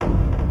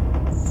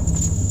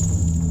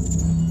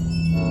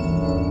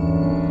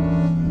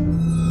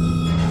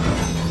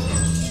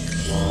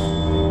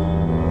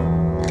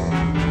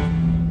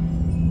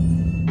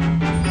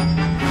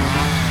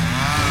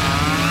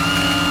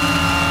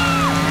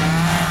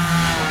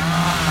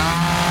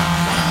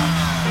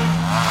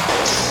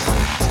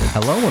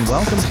Hello and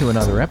welcome to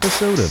another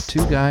episode of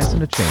Two Guys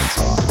and a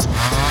Chainsaw.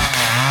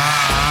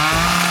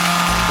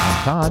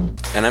 I'm Todd.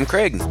 And I'm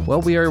Craig.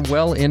 Well, we are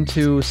well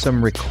into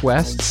some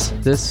requests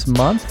this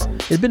month.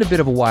 It's been a bit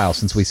of a while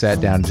since we sat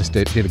down and just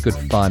did a good,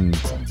 fun,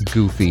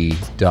 goofy,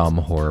 dumb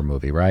horror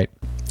movie, right?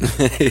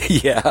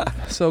 Yeah.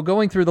 So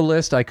going through the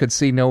list, I could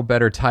see no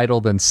better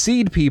title than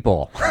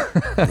Seedpeople.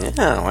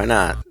 Yeah, why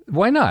not?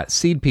 Why not?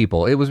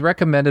 Seedpeople. It was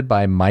recommended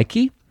by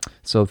Mikey.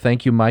 So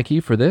thank you, Mikey,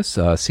 for this.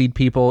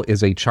 Seedpeople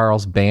is a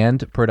Charles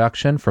Band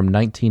production from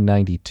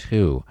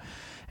 1992.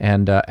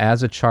 And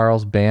as a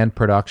Charles Band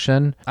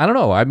production, I don't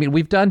know. I mean,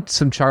 we've done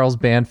some Charles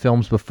Band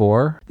films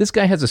before. This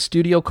guy has a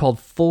studio called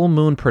Full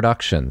Moon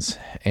Productions,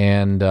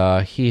 and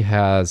he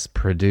has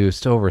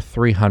produced over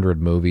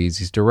 300 movies.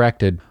 He's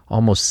directed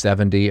almost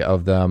 70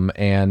 of them,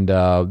 and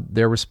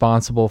they're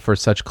responsible for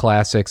such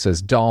classics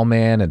as Doll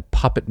Man and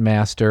Puppet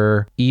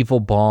Master, Evil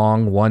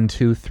Bong, 1,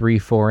 2, 3,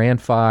 4, and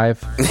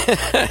 5,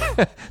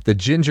 The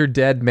Ginger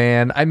Dead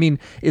Man. I mean,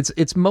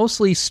 it's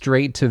mostly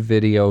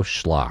straight-to-video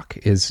schlock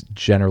is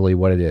generally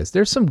what it is.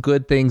 There's some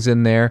good things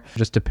in there,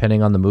 just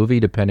depending on the movie,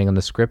 depending on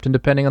the script, and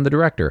depending on the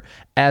director,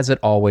 as it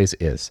always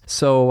is.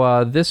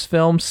 So this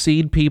film,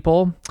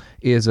 Seedpeople,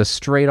 is a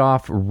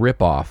straight-off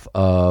rip-off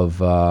of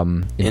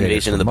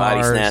Invasion of the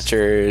Body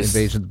Snatchers.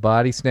 Invasion of the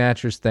Body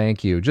Snatchers,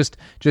 thank you. Just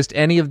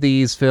any of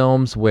these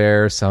films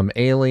where some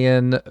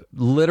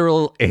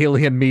literal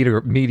alien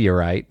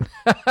meteorite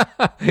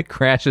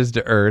crashes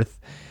to Earth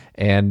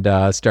and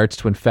starts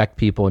to infect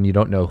people, and you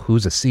don't know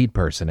who's a seed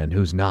person and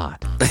who's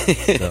not.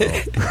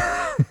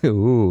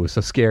 Ooh,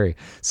 so scary.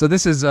 So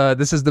this is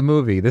the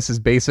movie. This is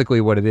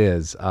basically what it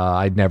is.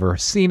 I'd never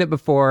seen it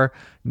before,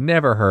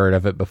 never heard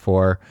of it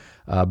before,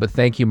 but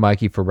thank you,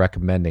 Mikey, for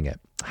recommending it.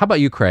 How about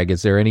you, Craig?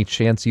 Is there any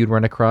chance you'd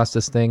run across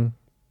this thing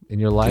in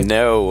your life?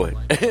 No,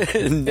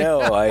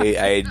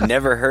 I'd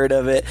never heard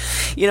of it.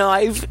 You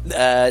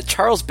know,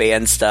 Charles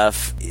Band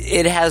stuff,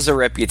 it has a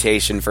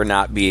reputation for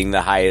not being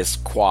the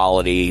highest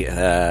quality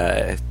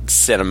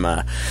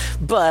cinema.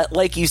 But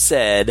like you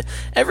said,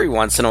 every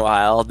once in a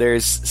while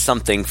there's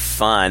something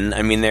fun.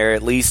 I mean, they're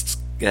at least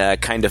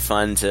kind of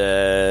fun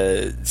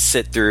to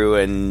sit through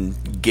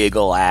and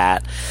giggle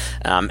at.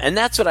 And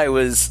that's what I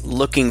was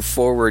looking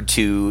forward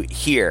to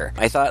here.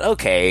 I thought,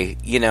 okay,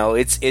 you know,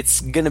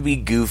 it's going to be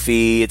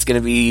goofy, it's going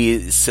to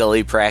be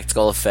silly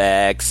practical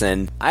effects,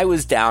 and I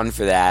was down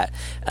for that.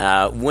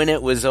 When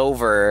it was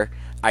over,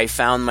 I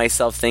found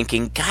myself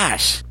thinking,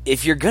 gosh,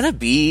 if you're going to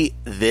be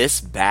this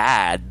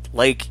bad,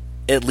 like,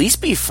 at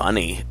least be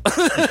funny.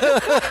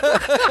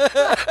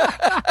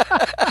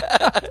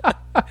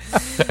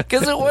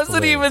 Because it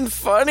wasn't even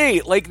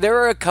funny. Like, there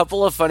were a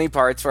couple of funny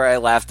parts where I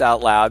laughed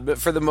out loud, but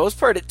for the most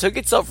part, it took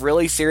itself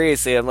really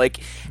seriously. I'm like,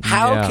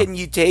 how can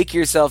you take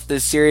yourself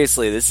this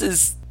seriously? This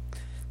is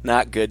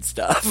not good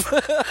stuff.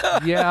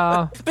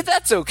 Yeah. But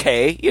that's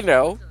okay, you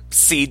know.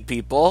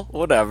 Seedpeople,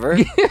 whatever.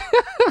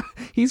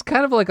 He's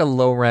kind of like a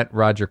low-rent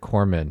Roger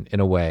Corman in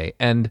a way.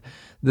 And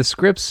the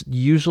scripts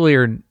usually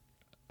are,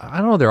 I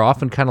don't know, they're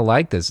often kind of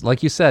like this.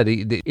 Like you said,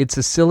 it's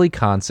a silly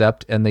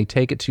concept, and they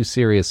take it too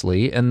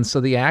seriously. And so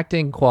the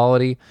acting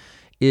quality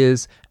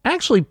is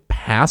actually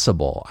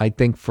passable, I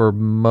think, for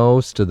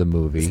most of the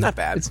movie. It's not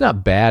bad. It's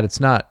not bad.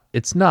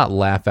 It's not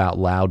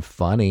laugh-out-loud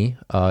funny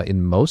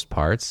in most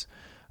parts.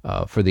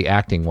 For the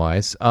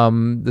acting-wise.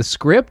 The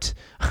script,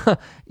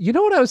 you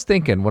know what I was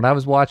thinking when I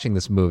was watching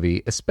this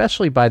movie,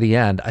 especially by the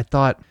end, I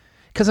thought,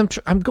 because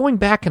I'm going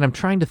back and I'm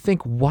trying to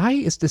think, why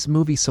is this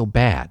movie so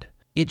bad?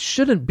 It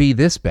shouldn't be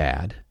this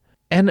bad.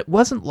 And it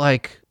wasn't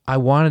like I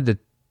wanted to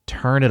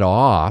turn it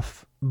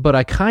off, but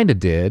I kind of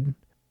did.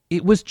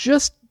 It was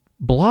just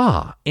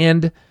blah.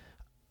 And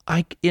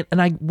I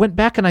went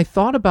back and I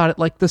thought about it,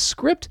 like the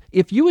script,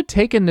 if you had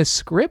taken this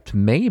script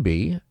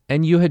maybe,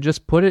 and you had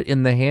just put it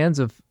in the hands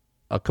of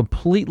a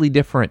completely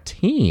different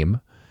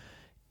team,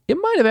 it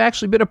might have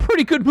actually been a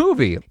pretty good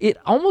movie. It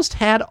almost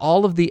had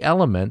all of the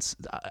elements,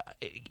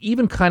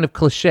 even kind of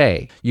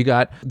cliche. You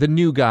got the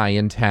new guy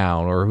in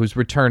town or who's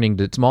returning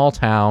to small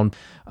town.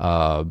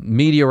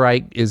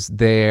 Meteorite is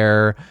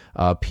there.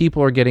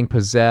 People are getting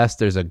possessed.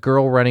 There's a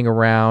girl running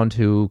around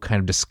who kind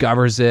of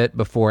discovers it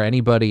before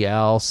anybody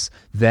else.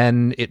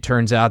 Then it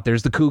turns out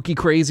there's the kooky,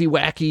 crazy,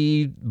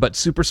 wacky, but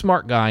super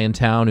smart guy in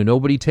town who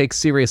nobody takes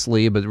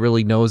seriously, but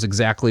really knows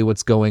exactly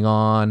what's going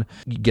on.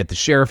 You get the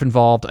sheriff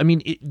involved. I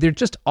mean, they're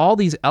just all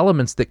these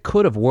elements that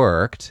could have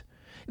worked.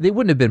 They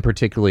wouldn't have been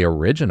particularly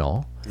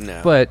original,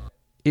 but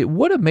it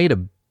would have made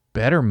a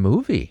better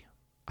movie,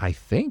 I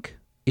think,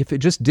 if it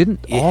just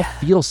didn't all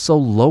feel so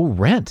low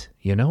rent,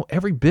 you know,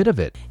 every bit of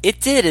it.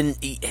 It did, and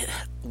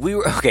we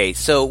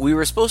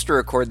were supposed to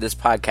record this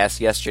podcast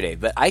yesterday,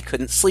 but I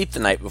couldn't sleep the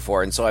night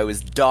before, and so I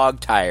was dog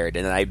tired,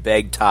 and I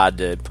begged Todd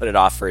to put it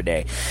off for a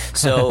day.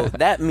 So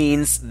that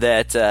means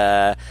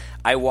that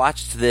I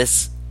watched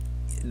this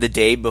the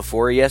day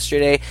before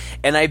yesterday,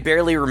 and I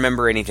barely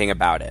remember anything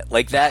about it.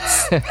 Like,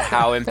 that's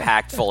how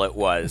impactful it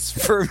was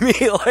for me.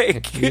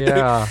 Like,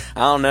 I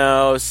don't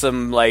know,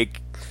 some, like,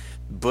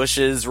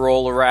 bushes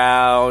roll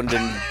around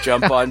and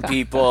jump on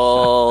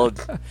people.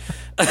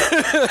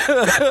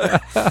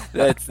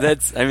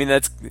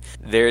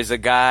 There's a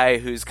guy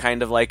who's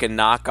kind of like a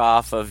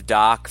knockoff of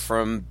Doc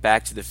from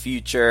Back to the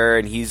Future,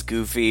 and he's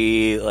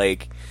goofy.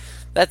 Like,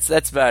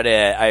 that's about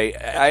it.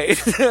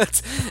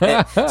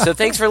 So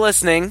thanks for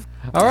listening.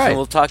 All right.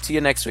 We'll talk to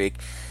you next week.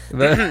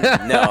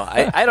 No,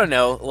 I don't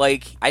know.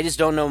 Like, I just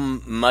don't know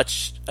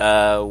much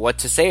what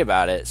to say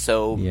about it.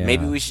 So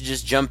maybe we should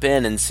just jump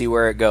in and see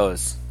where it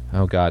goes.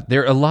 Oh, God.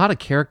 There are a lot of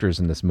characters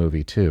in this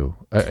movie, too.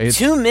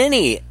 Too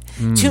many.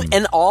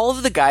 And all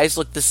of the guys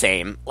look the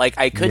same. Like,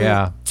 I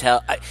couldn't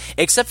tell.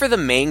 Except for the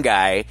main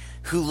guy,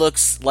 who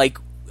looks like...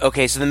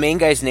 Okay, so the main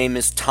guy's name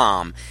is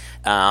Tom.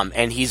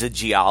 And he's a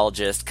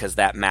geologist, because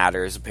that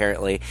matters,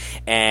 apparently.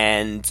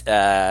 And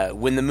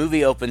when the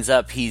movie opens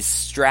up, he's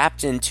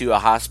strapped into a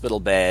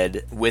hospital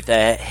bed with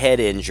a head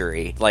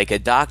injury. Like, a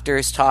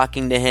doctor's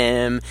talking to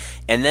him,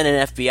 and then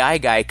an FBI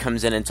guy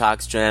comes in and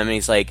talks to him, and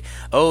he's like,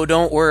 oh,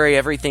 don't worry,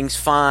 everything's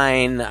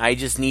fine. I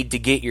just need to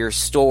get your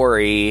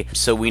story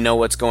so we know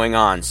what's going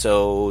on.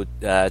 So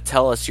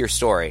tell us your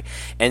story.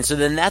 And so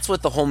then that's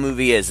what the whole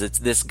movie is. It's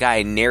this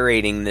guy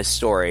narrating this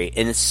story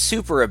in a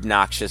super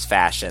obnoxious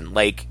fashion.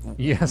 Like...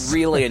 Yes.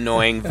 Really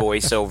annoying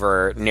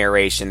voiceover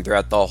narration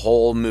throughout the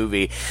whole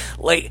movie.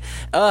 Like,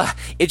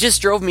 it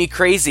just drove me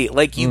crazy.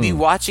 Like, you'd be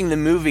watching the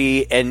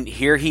movie, and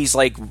here he's,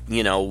 like,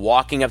 you know,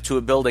 walking up to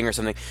a building or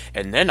something,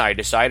 and then I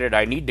decided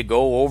I need to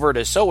go over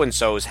to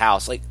so-and-so's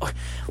house. Like,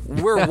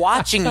 we're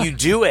watching you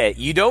do it.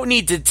 You don't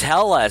need to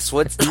tell us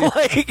what's,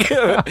 like,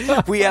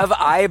 we have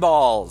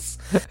eyeballs.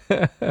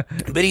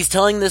 But he's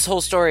telling this whole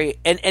story,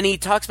 and he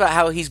talks about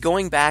how he's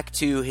going back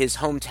to his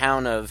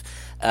hometown of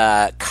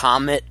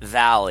Comet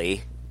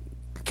Valley,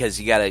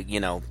 because you gotta, you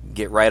know,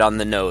 get right on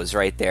the nose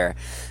right there.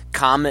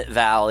 Comet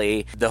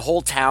Valley. The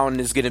whole town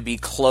is going to be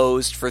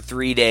closed for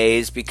 3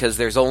 days because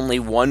there's only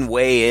one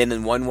way in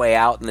and one way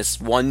out in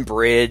this one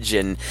bridge,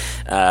 and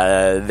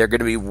they're going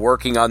to be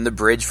working on the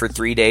bridge for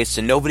 3 days,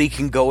 so nobody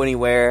can go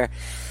anywhere.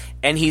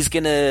 And he's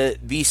going to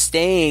be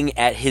staying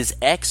at his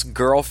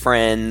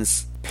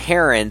ex-girlfriend's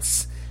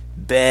parents'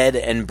 bed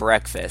and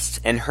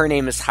breakfast, and her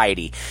name is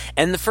Heidi.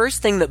 And the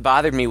first thing that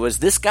bothered me was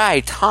this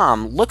guy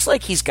Tom looks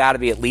like he's got to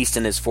be at least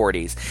in his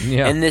 40s,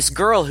 and this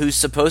girl who's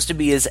supposed to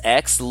be his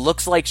ex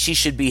looks like she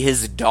should be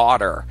his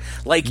daughter.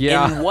 Like,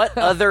 in what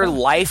other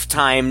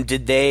lifetime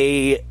did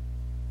they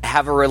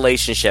have a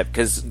relationship?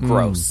 Because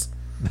gross.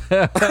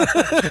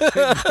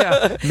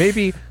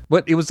 Maybe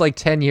what it was like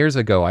 10 years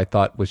ago. I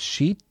thought, was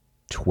she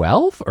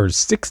 12 or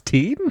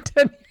 16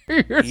 10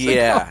 years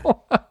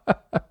ago?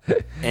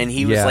 And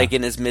he was like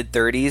in his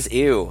mid-30s.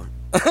 Ew.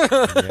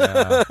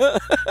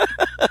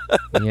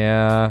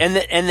 Yeah. And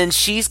then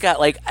she's got,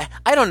 like,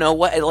 I don't know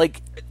what,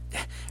 like,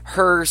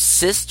 her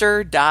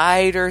sister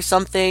died or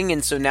something,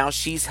 and so now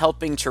she's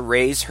helping to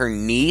raise her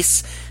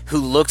niece, who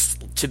looks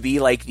to be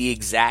like the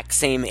exact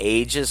same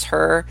age as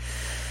her.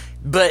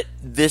 But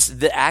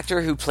the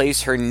actor who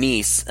plays her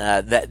niece,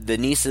 that the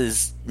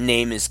niece's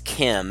name is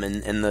Kim,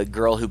 and the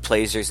girl who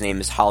plays her's name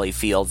is Holly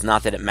Fields.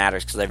 Not that it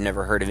matters, because I've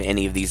never heard of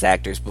any of these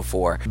actors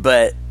before.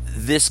 But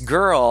this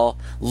girl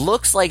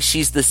looks like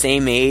she's the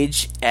same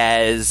age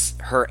as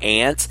her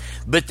aunt,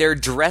 but they're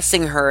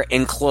dressing her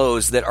in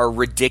clothes that are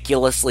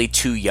ridiculously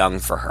too young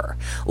for her.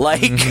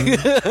 Like,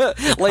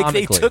 like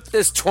they took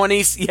this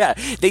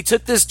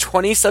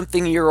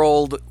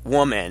 20-something-year-old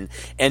woman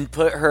and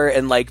put her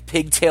in, like,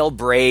 pigtail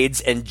braids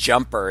and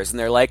jumpers, and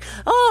they're like,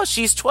 oh,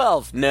 she's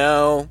 12.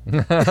 No.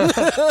 She's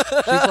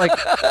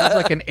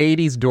like an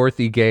 80s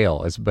Dorothy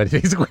Gale, is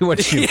basically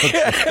what she looks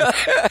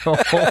like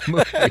the whole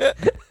movie.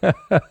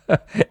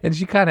 And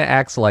she kind of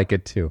acts like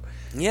it too.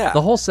 Yeah.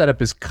 The whole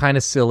setup is kind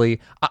of silly.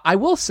 I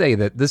will say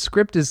that the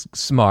script is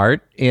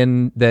smart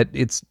in that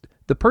it's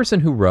the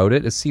person who wrote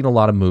it has seen a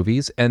lot of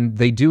movies, and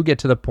they do get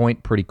to the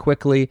point pretty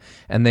quickly,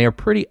 and they are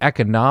pretty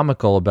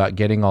economical about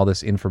getting all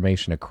this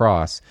information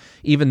across,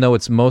 even though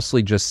it's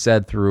mostly just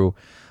said through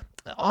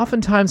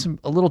oftentimes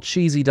a little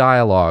cheesy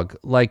dialogue.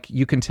 Like,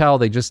 you can tell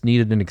they just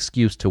needed an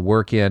excuse to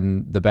work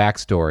in the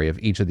backstory of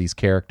each of these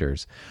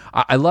characters.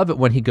 I love it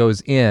when he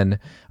goes in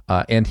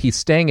and he's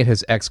staying at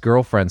his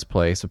ex-girlfriend's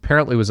place.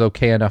 Apparently it was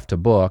okay enough to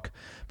book,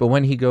 but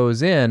when he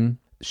goes in,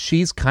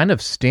 she's kind of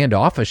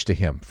standoffish to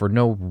him for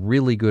no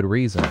really good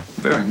reason.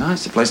 Very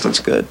nice. The place looks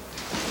good.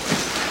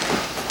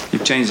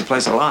 You've changed the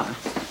place a lot.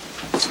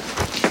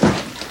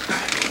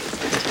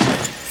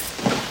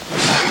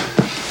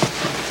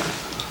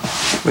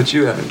 But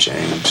you haven't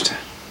changed.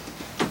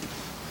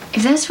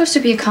 If that's supposed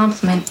to be a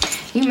compliment,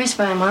 you missed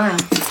by a mile.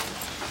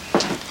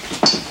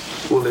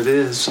 Well, it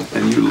is,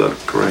 and you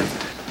look great.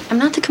 I'm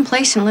not the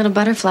complacent little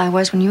butterfly I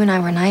was when you and I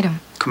were an item.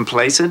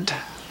 Complacent?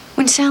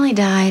 When Sally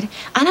died,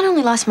 I not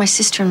only lost my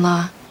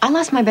sister-in-law, I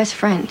lost my best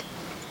friend.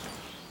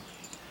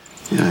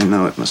 Yeah, I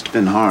know. It must have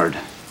been hard.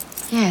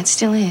 Yeah, it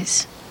still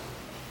is.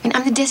 I mean,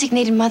 I'm the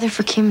designated mother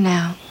for Kim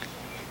now.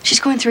 She's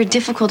going through a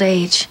difficult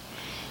age,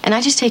 and I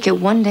just take it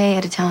one day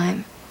at a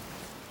time.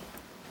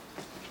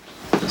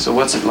 So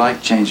what's it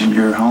like changing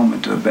your home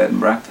into a bed and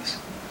breakfast?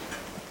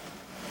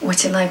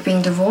 What's it like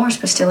being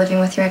divorced but still living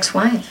with your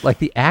ex-wife? Like,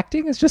 the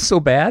acting is just so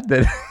bad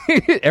that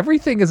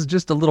everything is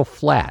just a little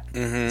flat.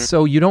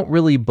 So you don't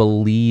really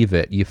believe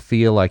it. You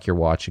feel like you're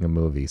watching a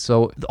movie.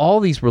 So all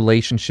these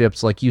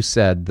relationships, like you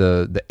said,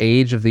 the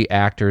age of the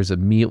actors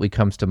immediately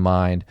comes to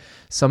mind.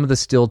 Some of the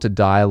stilted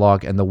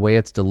dialogue and the way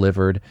it's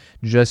delivered,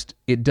 just,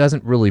 it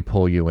doesn't really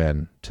pull you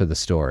in to the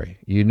story.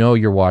 You know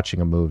you're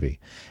watching a movie.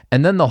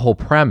 And then the whole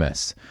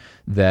premise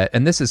that,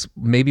 and this is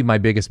maybe my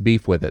biggest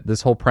beef with it,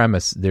 this whole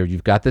premise there,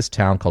 you've got this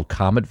town called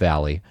Comet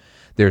Valley.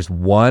 There's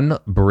one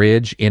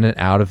bridge in and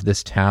out of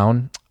this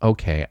town.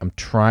 Okay, I'm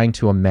trying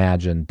to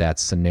imagine that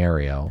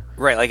scenario.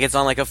 Right, like it's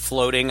on like a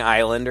floating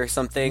island or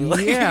something.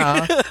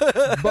 Yeah,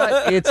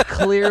 but it's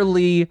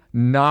clearly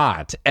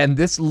not. And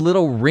this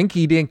little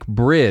rinky-dink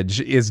bridge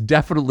is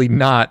definitely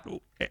not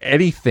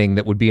anything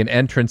that would be an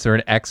entrance or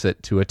an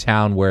exit to a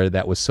town where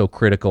that was so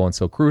critical and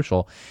so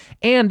crucial.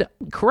 And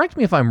correct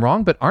me if I'm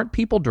wrong, but aren't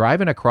people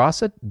driving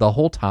across it the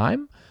whole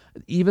time,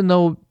 even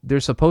though they're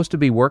supposed to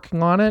be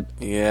working on it?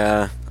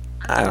 Yeah,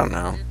 I don't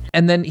know.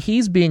 And then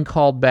he's being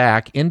called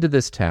back into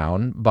this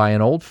town by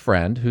an old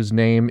friend whose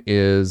name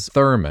is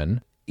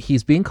Thurman.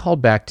 He's being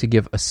called back to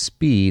give a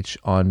speech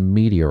on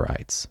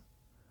meteorites.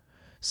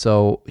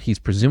 So he's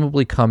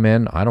presumably come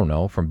in, I don't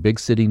know, from big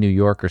city New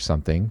York or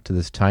something to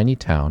this tiny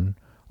town,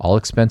 all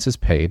expenses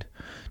paid,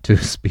 to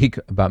speak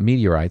about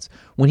meteorites.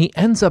 When he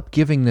ends up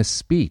giving this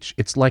speech,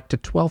 it's like to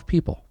 12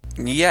 people.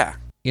 Yeah.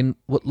 In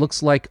what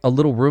looks like a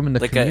little room in the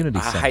like community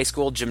a center. high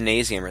school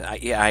gymnasium.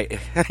 I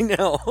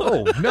know.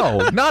 Oh,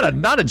 no,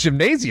 not a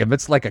gymnasium.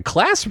 It's like a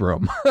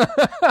classroom.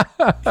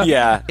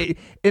 Yeah.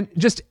 And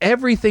just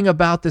everything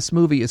about this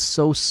movie is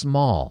so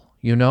small,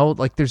 you know?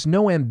 Like, there's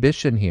no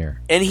ambition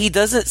here. And he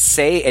doesn't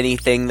say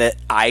anything that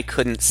I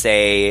couldn't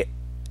say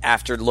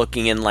after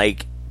looking in,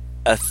 like,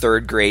 a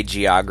third grade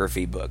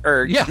geography book.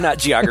 Or, not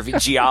geography,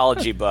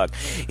 geology book.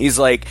 He's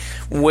like,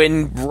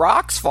 when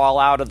rocks fall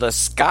out of the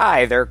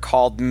sky, they're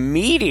called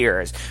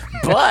meteors.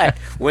 But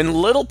when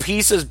little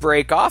pieces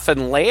break off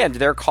and land,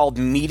 they're called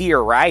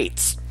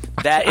meteorites.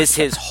 That is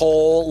his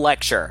whole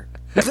lecture.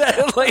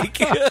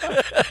 Like,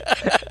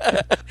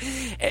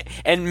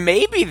 and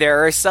maybe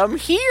there are some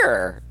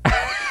here.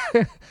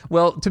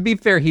 Well, to be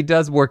fair, he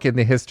does work in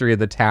the history of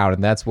the town,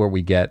 and that's where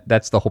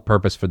that's the whole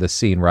purpose for this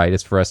scene, right?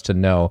 Is for us to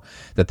know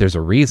that there's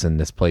a reason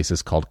this place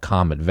is called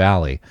Comet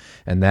Valley,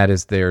 and that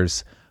is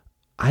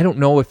I don't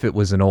know if it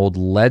was an old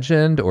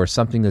legend or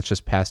something that's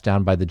just passed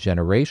down by the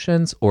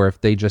generations, or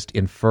if they just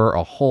infer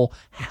a whole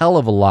hell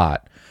of a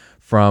lot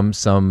from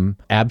some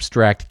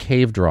abstract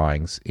cave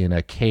drawings in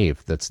a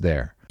cave that's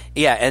there.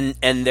 Yeah,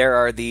 and there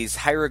are these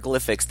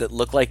hieroglyphics that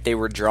look like they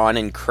were drawn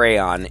in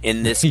crayon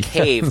in this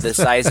cave the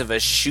size of a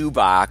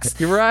shoebox.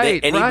 You're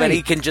right. That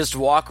anybody can just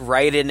walk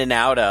right in and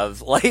out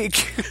of.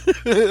 Like,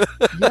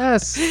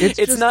 yes,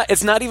 it's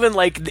not even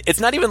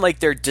like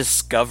they're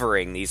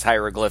discovering these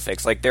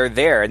hieroglyphics. Like, they're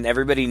there and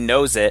everybody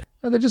knows it.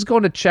 They're just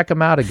going to check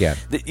them out again.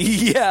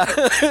 Yeah,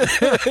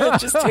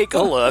 just take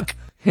a look.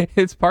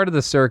 It's part of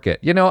the circuit.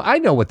 You know, I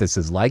know what this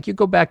is like. You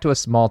go back to a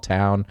small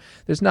town.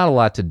 There's not a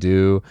lot to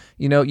do.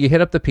 You know, you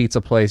hit up the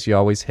pizza place you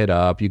always hit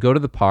up. You go to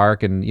the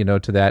park and, you know,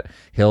 to that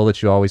hill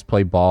that you always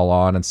play ball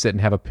on and sit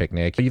and have a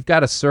picnic. You've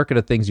got a circuit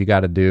of things you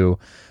got to do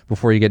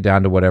before you get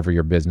down to whatever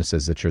your business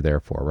is that you're there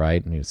for,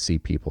 right? And you see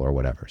people or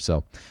whatever.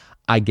 So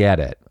I get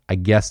it. I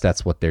guess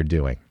that's what they're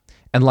doing.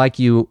 And like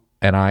you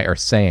and I are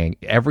saying,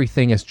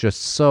 everything is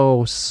just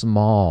so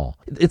small.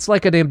 It's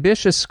like an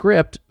ambitious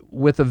script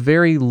with a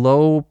very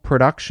low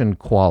production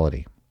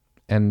quality,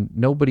 and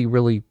nobody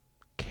really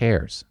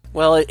cares.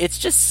 Well, it's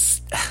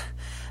just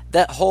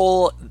that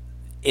whole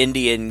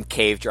Indian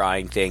cave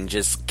drawing thing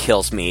just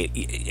kills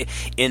me.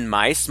 In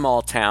my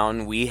small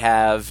town, we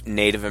have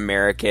Native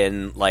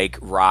American, like,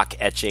 rock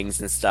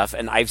etchings and stuff,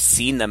 and I've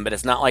seen them, but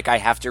it's not like I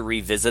have to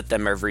revisit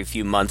them every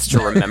few months to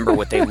remember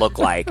what they look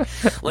like.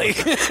 Like,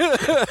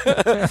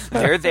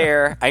 they're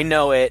there. I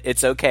know it.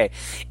 It's okay.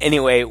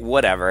 Anyway,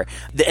 whatever.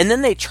 And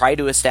then they try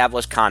to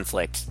establish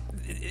conflict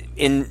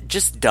in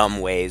just dumb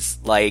ways.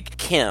 Like,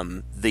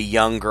 Kim, the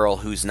young girl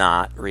who's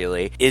not,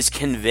 really, is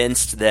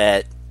convinced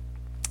that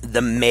the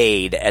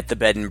maid at the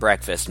bed and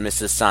breakfast,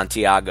 Mrs.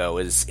 Santiago,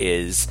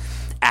 is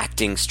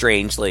acting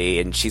strangely,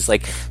 and she's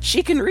like,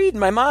 she can read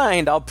my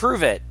mind, I'll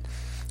prove it.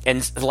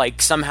 And,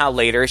 like, somehow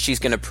later she's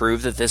going to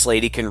prove that this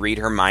lady can read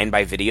her mind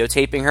by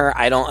videotaping her.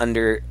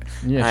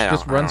 Yeah, she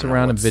just runs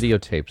around and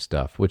videotape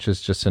stuff, which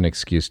is just an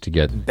excuse to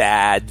get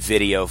bad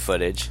video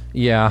footage.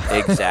 Yeah.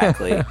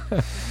 Exactly.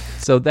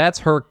 So that's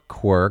her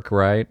quirk,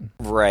 right?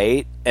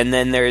 Right. And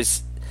then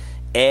there's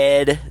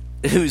Ed,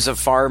 who's a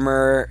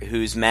farmer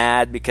who's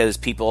mad because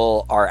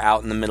people are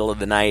out in the middle of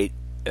the night,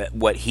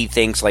 what he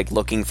thinks, like,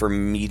 looking for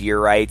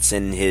meteorites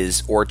in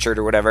his orchard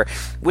or whatever,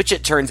 which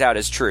it turns out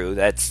is true.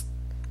 That's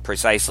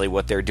precisely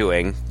what they're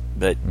doing.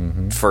 but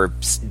for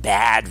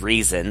bad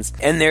reasons.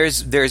 And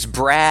there's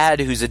Brad,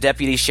 who's a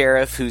deputy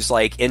sheriff, who's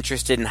like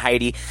interested in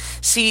Heidi.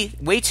 See,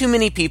 way too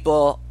many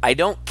people. I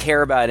don't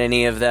care about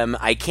any of them.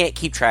 I can't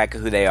keep track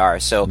of who they are.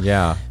 So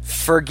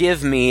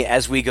forgive me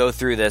as we go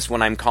through this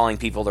when I'm calling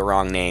people the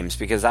wrong names,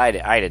 because I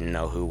didn't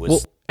know who was.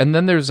 Well, and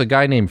then there's a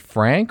guy named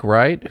Frank,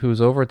 right,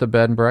 who's over at the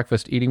bed and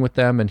breakfast eating with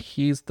them, and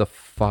he's the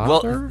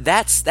father? Well,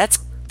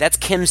 that's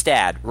Kim's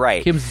dad,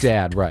 right. Kim's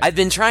dad, right. I've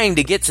been trying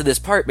to get to this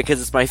part because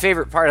it's my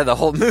favorite part of the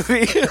whole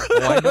movie.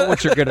 Oh, I know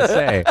what you're going to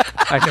say.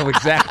 I know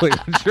exactly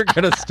what you're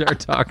going to start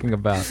talking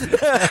about.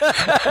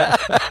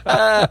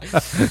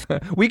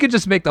 We could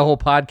just make the whole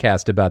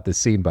podcast about this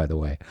scene, by the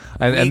way.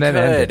 And then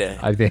end it,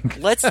 I think.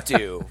 Let's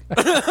do.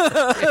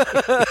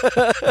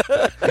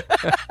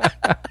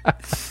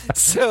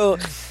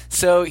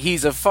 So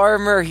he's a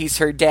farmer, he's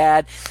her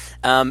dad.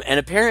 And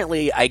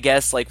apparently, I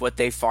guess, like, what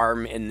they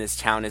farm in this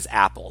town is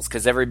apples,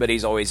 because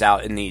everybody's always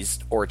out in these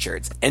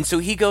orchards. And so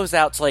he goes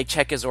out to, like,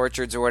 check his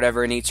orchards or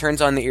whatever, and he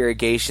turns on the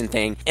irrigation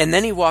thing, and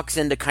then he walks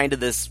into kind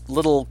of this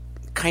little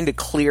kind of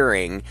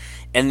clearing,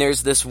 and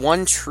there's this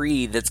one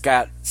tree that's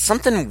got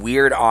something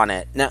weird on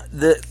it. Now,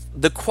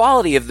 the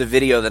quality of the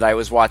video that I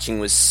was watching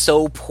was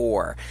so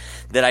poor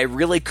that I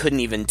really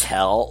couldn't even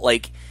tell,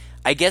 like...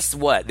 I guess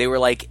they were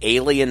like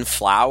alien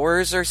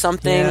flowers or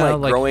something,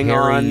 like growing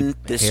on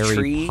this hairy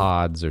tree.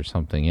 Pods or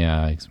something,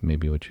 yeah, it's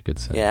maybe what you could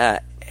say. Yeah,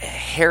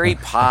 hairy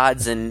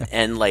pods,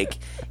 and like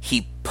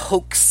he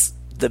pokes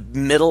the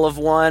middle of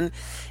one,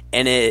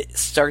 and it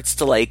starts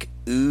to like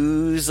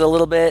ooze a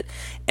little bit,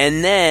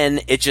 and then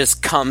it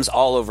just comes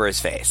all over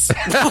his face.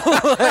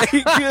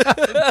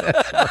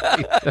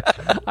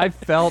 I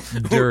felt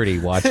dirty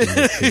watching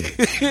this scene.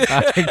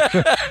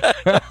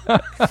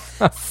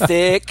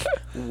 Thick,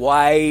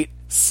 white,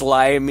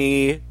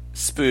 slimy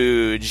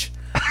spooge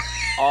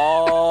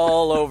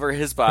all over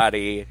his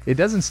body. It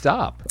doesn't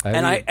stop.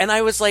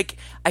 I was like,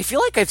 I feel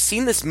like I've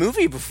seen this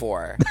movie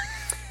before.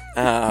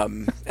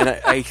 And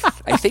I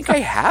think I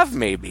have,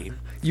 maybe.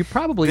 You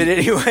probably... But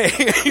anyway...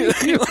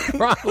 You're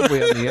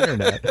probably on the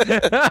internet.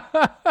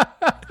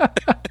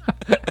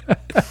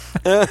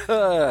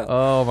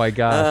 Oh, my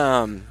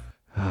gosh.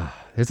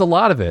 There's a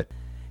lot of it.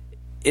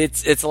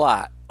 It's a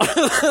lot.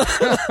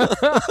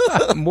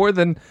 More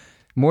than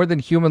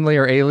humanly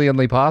or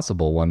alienly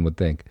possible, one would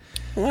think.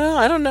 Well,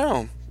 I don't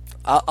know.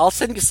 I'll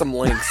send you some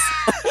links.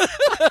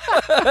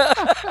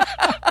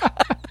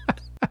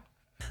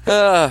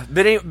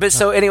 But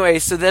so anyway,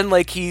 so then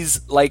like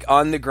he's like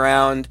on the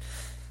ground,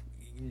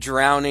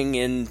 drowning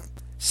in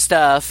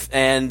stuff,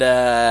 and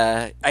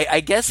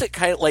I guess it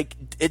kind of like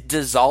it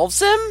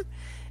dissolves him,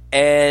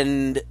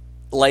 and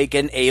like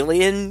an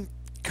alien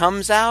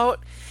comes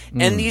out,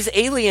 and these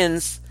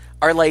aliens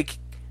are like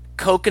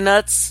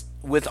coconuts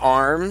with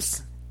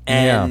arms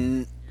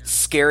and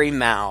scary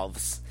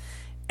mouths,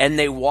 and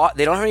they don't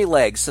have any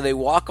legs, so they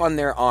walk on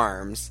their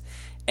arms.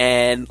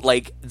 And,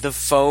 like, the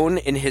phone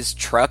in his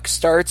truck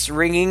starts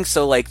ringing,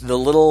 so, like, the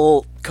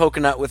little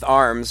coconut with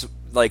arms,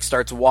 like,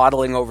 starts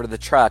waddling over to the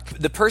truck.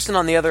 The person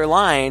on the other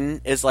line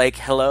is like,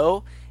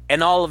 hello?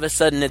 And all of a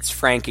sudden, it's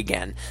Frank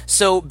again.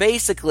 So,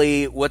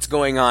 basically, what's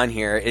going on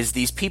here is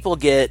these people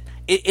get...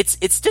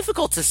 It's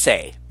difficult to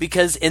say,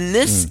 because in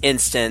this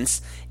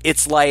instance,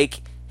 it's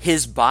like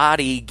his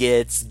body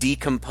gets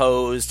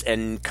decomposed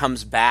and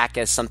comes back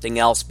as something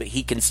else, but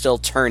he can still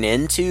turn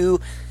into...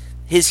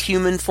 his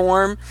human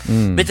form,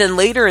 but then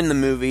later in the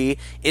movie,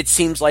 it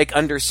seems like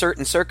under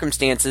certain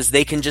circumstances,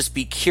 they can just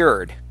be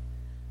cured.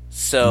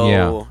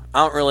 So, I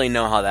don't really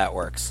know how that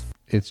works.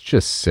 It's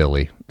just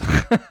silly.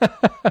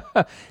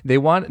 They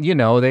wanted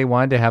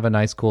to have a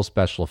nice, cool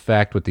special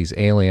effect with these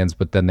aliens,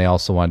 but then they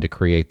also wanted to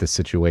create this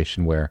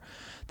situation where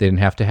they didn't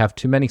have to have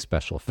too many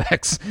special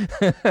effects.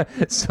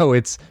 So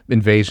it's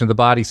Invasion of the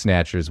Body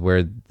Snatchers,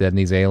 where then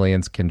these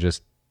aliens can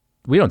just...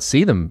 We don't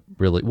see them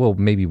really. Well,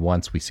 maybe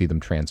once we see them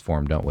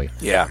transform, don't we?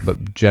 Yeah.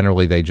 But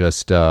generally, they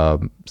just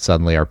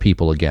suddenly are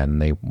people again, and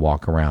they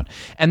walk around.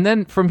 And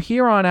then from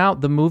here on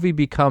out, the movie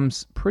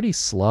becomes pretty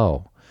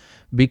slow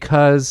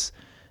because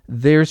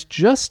there's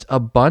just a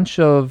bunch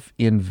of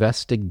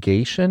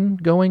investigation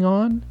going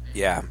on.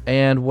 Yeah.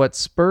 And what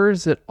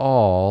spurs it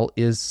all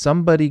is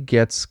somebody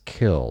gets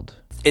killed.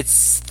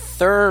 It's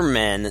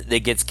Thurman that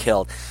gets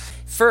killed.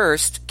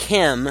 First,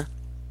 Kim...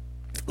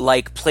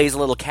 like plays a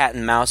little cat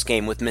and mouse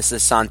game with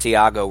Mrs.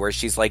 Santiago where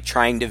she's like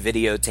trying to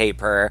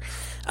videotape her,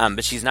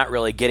 but she's not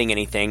really getting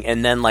anything,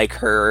 and then like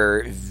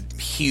her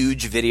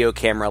huge video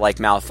camera like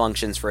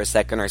malfunctions for a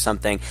second or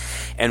something,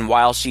 and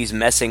while she's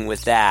messing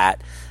with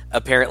that,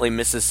 apparently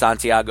Mrs.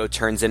 Santiago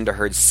turns into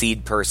her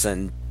seed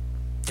person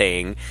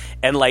thing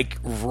and like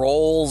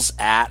rolls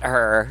at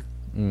her.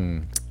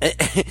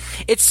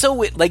 It's so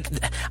like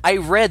I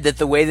read that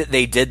the way that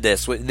they did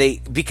this,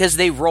 because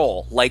they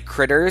roll like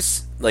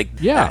critters, like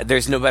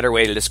there's no better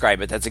way to describe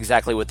it. That's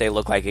exactly what they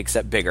look like,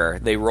 except bigger.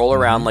 They roll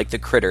around like the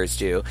critters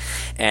do,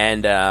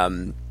 and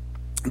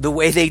the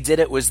way they did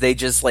it was they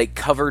just like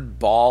covered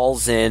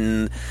balls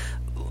in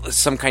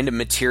some kind of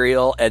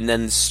material and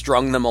then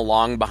strung them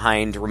along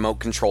behind remote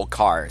control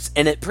cars.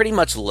 And it pretty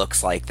much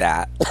looks like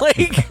that.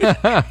 Like,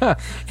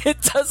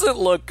 it doesn't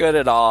look good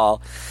at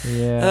all.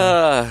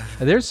 Yeah.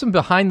 There's some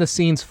behind the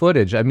scenes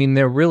footage. I mean,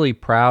 they're really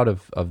proud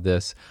of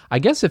this. I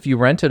guess if you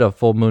rented a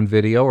Full Moon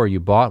Video or you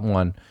bought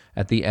one,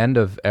 at the end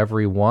of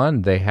every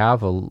one, they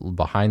have a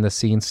behind the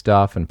scenes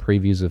stuff and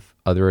previews of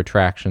other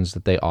attractions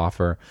that they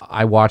offer.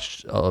 I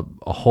watched a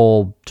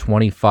whole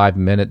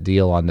 25-minute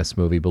deal on this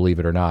movie, believe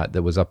it or not,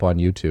 that was up on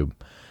YouTube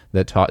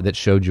that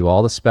showed you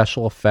all the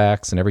special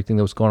effects and everything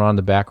that was going on in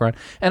the background.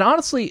 And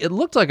honestly, it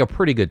looked like a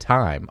pretty good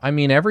time. I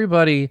mean,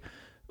 everybody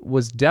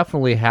was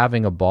definitely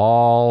having a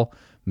ball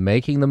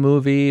making the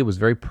movie, was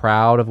very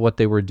proud of what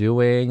they were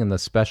doing, and the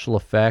special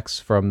effects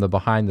from the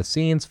behind the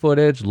scenes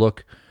footage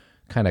look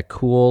kind of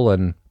cool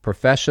and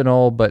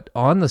professional, but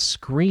on the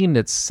screen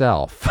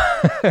itself,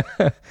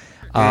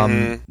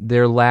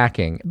 they're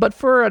lacking. But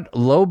for a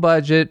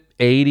low-budget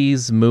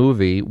 80s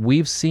movie,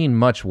 we've seen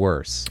much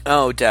worse.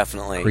 Oh,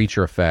 definitely.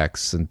 Creature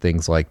effects and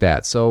things like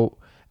that. So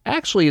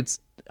actually,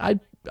 I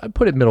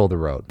put it middle of the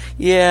road.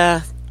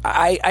 Yeah.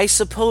 I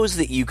suppose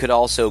that you could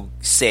also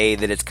say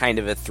that it's kind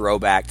of a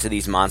throwback to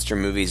these monster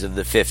movies of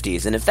the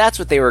 50s. And if that's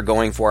what they were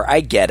going for,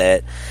 I get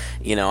it.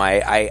 You know,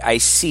 I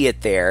see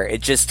it there.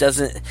 It just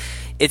doesn't...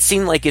 It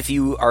seemed like if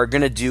you are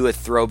going to do a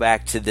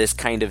throwback to this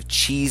kind of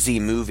cheesy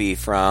movie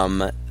from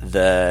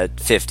the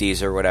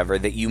 50s or whatever,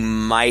 that you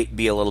might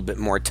be a little bit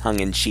more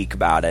tongue-in-cheek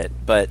about it.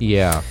 But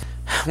yeah,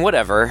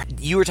 whatever.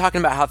 You were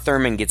talking about how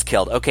Thurman gets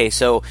killed. Okay,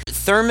 so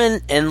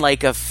Thurman and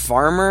like a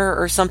farmer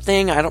or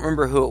something, I don't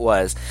remember who it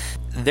was,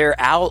 they're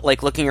out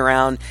like looking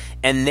around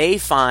and they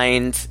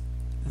find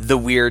the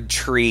weird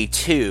tree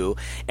too,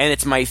 and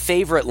it's my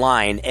favorite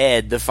line.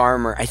 Ed, the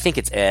farmer, I think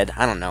it's Ed,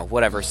 I don't know,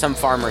 whatever, some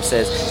farmer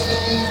says,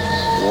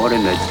 "What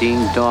in the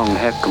ding-dong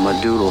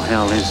heck-a-madoodle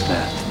hell is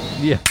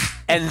that?" Yeah.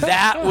 And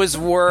that was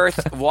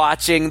worth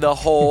watching the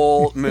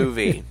whole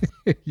movie.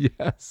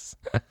 Yes.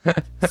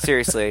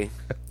 Seriously.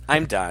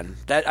 I'm done.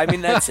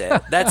 That's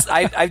it.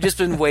 I've just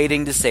been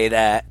waiting to say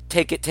that.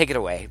 Take it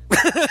away.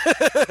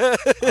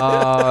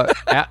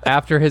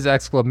 After his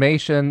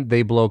exclamation,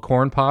 they blow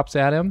corn pops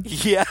at him.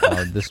 Yeah.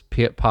 This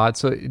pit pod.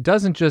 So it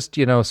doesn't just,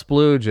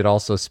 splooge, it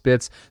also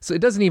spits. So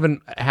it doesn't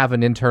even have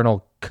an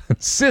internal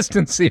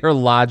consistency or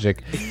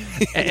logic.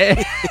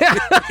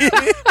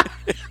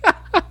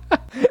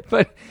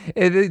 But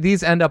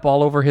these end up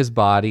all over his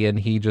body, and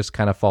he just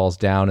kind of falls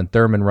down, and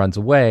Thurman runs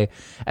away.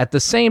 At the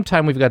same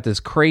time, we've got this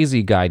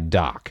crazy guy,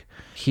 Doc.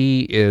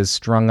 He is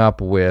strung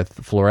up with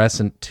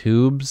fluorescent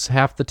tubes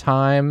half the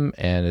time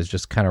and is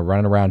just kind of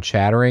running around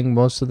chattering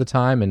most of the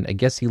time. And I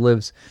guess he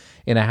lives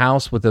in a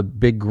house with a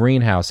big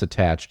greenhouse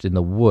attached in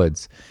the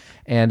woods.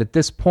 And at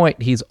this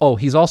point, he's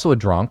also a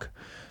drunk.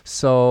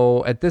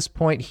 So at this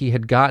point, he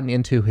had gotten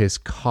into his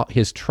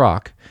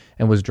truck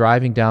and was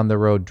driving down the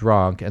road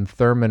drunk, and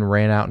Thurman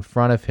ran out in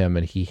front of him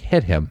and he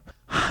hit him.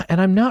 And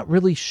I'm not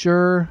really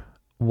sure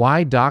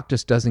why Doc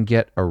just doesn't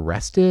get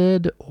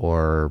arrested,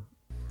 or...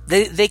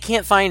 They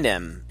can't find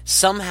him.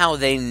 Somehow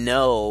they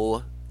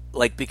know,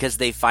 like, because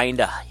they find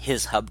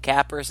his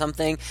hubcap or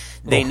something,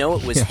 they know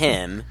it was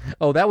him.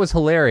 Oh, that was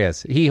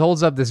hilarious. He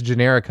holds up this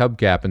generic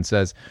hubcap and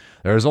says,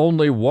 "There's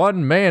only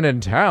one man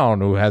in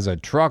town who has a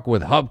truck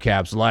with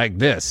hubcaps like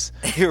this."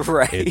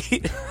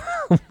 Right.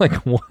 I'm like,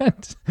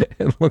 what?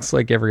 It looks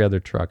like every other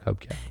truck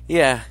hubcap.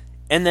 Yeah.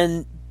 And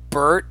then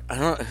Bert, I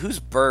don't know, who's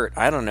Bert?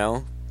 I don't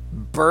know.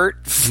 Bert.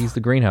 He's the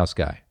greenhouse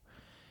guy.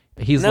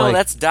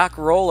 That's Doc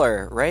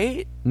Roller,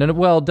 right? No,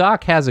 well,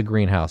 Doc has a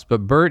greenhouse,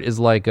 but Bert is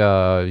like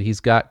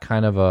he's got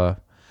kind of a,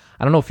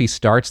 I don't know if he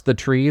starts the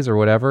trees or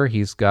whatever.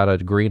 He's got a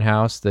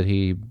greenhouse that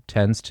he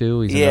tends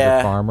to. He's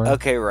another farmer.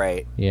 Okay,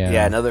 right.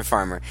 Yeah, another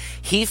farmer.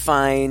 He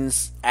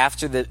finds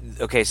after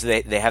so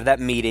they have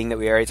that meeting that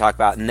we already talked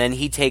about, and then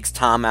he takes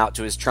Tom out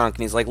to his trunk,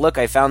 and he's like, "Look,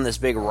 I found this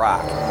big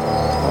rock."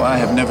 Well, I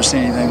have never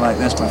seen anything like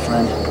this, my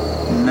friend.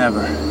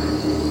 Never.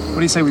 What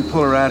do you say we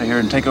pull her out of here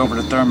and take her over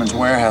to Thurman's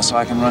warehouse so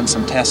I can run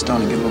some tests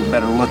on it and get a little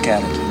better look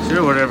at it?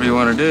 Sure, whatever you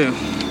want to do.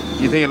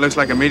 You think it looks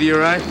like a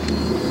meteorite?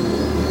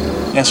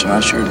 Yes, sir, I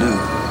sure do.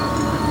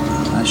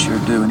 I sure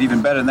do. And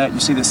even better than that, you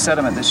see the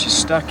sediment that she's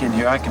stuck in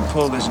here, I can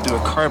pull this and do a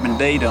carbon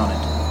date on it.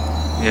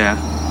 Yeah.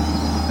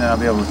 Then I'll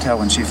be able to tell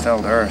when she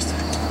fell to Earth.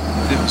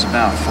 If it was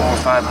about 400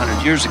 or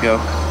 500 years ago.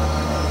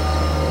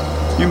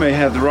 You may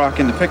have the rock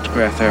in the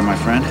pictograph there, my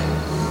friend.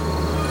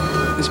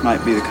 This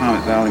might be the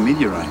Comet Valley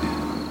meteorite.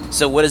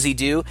 So what does he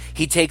do?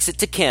 He takes it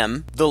to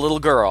Kim, the little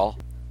girl,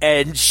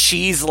 and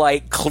she's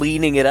like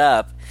cleaning it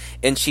up.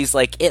 And she's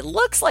like, "It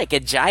looks like a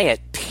giant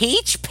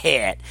peach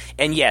pit."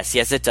 And yes,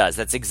 it does.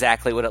 That's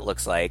exactly what it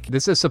looks like.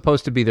 This is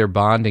supposed to be their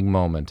bonding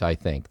moment, I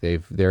think.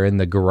 They're in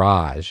the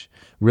garage,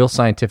 real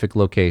scientific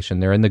location.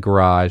 They're in the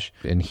garage,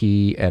 and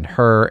he and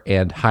her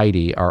and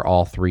Heidi are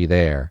all three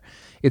there.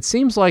 It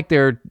seems like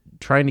they're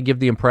trying to give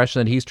the impression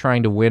that he's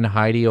trying to win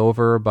Heidi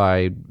over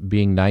by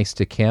being nice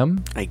to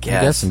Kim, I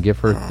guess, and give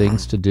her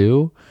things to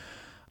do.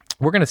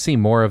 We're going to see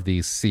more of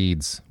these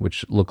seeds,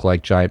 which look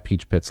like giant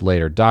peach pits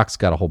later. Doc's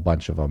got a whole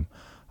bunch of them.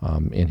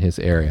 in his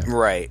area.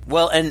 Right.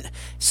 Well, and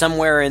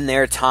somewhere in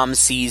there, Tom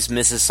sees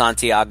Mrs.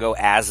 Santiago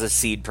as a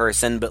seed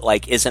person, but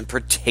like isn't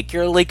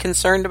particularly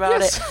concerned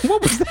about it.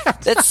 What was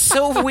that? That's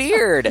so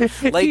weird.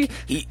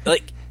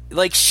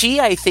 Like she,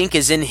 I think,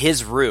 is in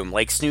his room,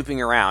 like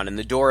snooping around, and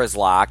the door is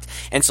locked,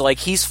 and so like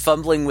he's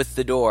fumbling with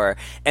the door,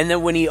 and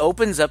then when he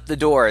opens up the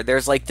door,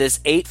 there's like this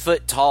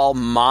 8-foot tall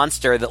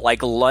monster that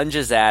like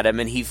lunges at him,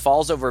 and he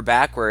falls over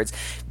backwards.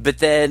 But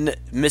then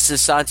Mrs.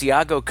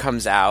 Santiago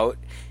comes out.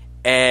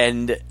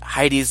 And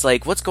Heidi's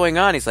like, "What's going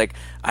on?" He's like,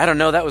 "I don't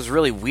know. That was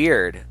really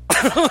weird."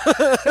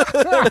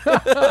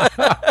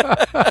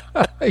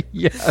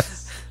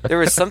 Yes. There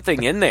was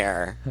something in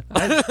there.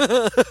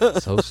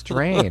 So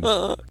strange.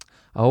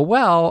 Oh,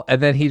 well.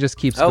 And then he just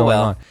keeps going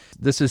on.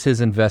 This is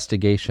his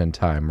investigation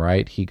time,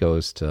 right? He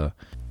goes to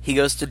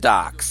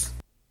Doc's.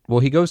 Well,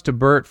 he goes to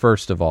Bert,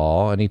 first of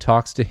all, and he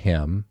talks to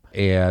him.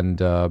 And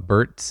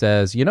Bert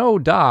says,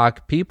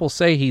 Doc, people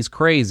say he's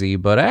crazy,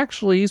 but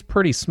actually he's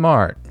pretty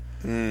smart.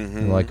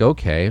 Mm-hmm. Like,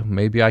 okay,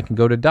 maybe I can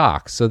go to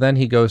Doc's. So then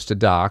he goes to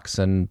Doc's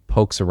and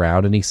pokes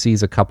around, and he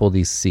sees a couple of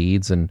these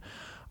seeds, and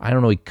I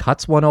don't know, he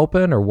cuts one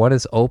open, or one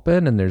is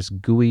open, and there's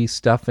gooey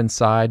stuff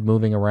inside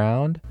moving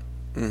around.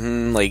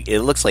 Mm-hmm. Like,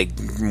 it looks like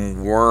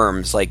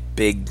worms, like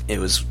big. It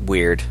was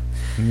weird.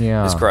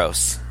 Yeah. It was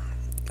gross.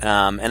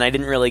 And I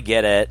didn't really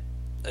get it.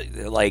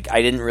 Like,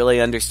 I didn't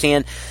really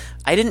understand.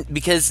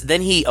 Because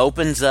then he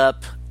opens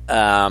up,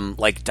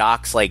 like,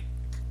 Doc's, like,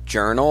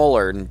 journal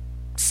or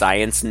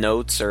science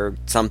notes or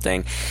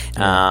something,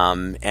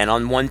 and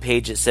on one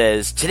page it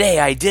says, "Today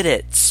I did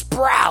it,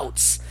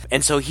 sprouts."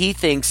 And so he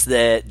thinks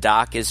that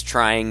Doc is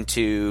trying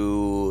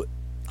to,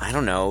 I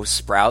don't know,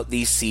 sprout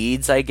these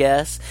seeds, I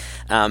guess.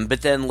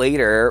 But then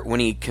later, when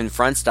he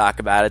confronts Doc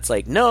about it, it's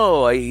like,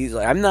 no,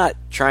 I'm not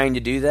trying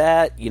to do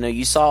that.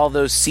 You saw all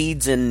those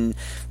seeds in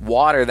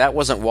water. That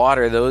wasn't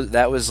water.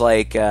 That was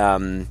like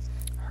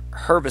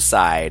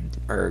herbicide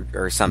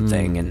or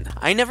something. And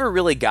I never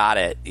really got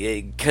it,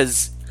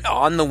 because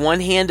on the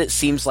one hand, it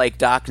seems like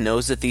Doc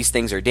knows that these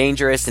things are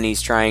dangerous and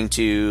he's trying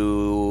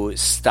to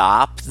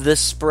stop the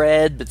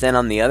spread, but then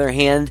on the other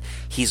hand,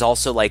 he's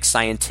also like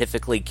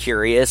scientifically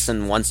curious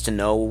and wants to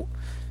know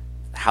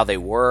how they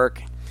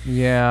work.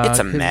 Yeah. It's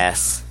a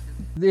mess.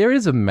 There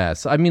is a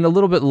mess. I mean, a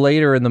little bit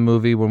later in the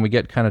movie, when we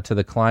get kind of to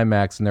the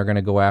climax and they're going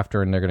to go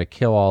after and they're going to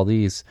kill all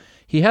these,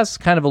 he has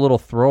kind of a little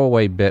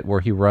throwaway bit where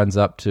he runs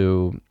up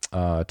to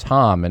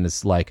Tom and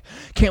is like,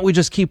 "Can't we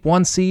just keep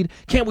one seed?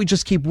 Can't we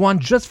just keep one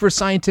just for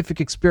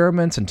scientific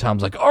experiments?" And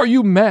Tom's like, "Are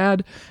you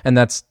mad?" And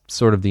that's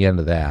sort of the end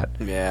of that.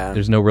 Yeah.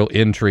 There's no real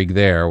intrigue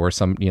there where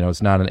it's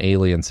not an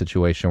Alien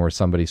situation where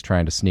somebody's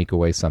trying to sneak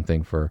away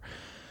something for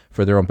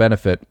their own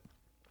benefit.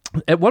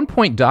 At one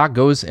point, Doc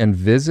goes and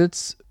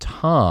visits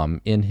Tom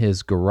in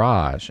his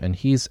garage, and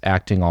he's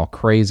acting all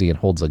crazy and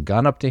holds a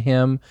gun up to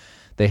him.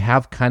 They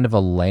have kind of a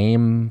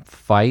lame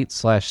fight /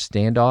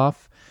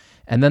 standoff.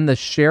 And then the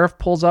sheriff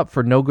pulls up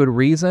for no good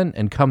reason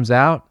and comes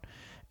out,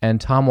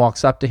 and Tom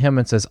walks up to him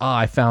and says,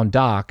 "I found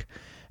Doc."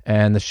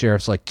 And the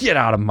sheriff's like, "Get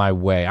out of my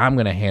way. I'm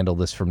going to handle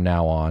this from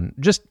now on."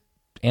 Just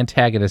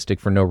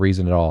antagonistic for no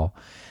reason at all.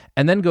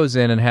 And then goes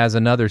in and has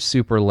another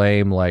super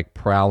lame, like,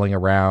 prowling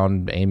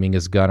around, aiming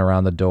his gun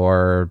around the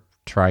door,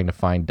 trying to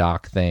find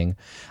Doc thing.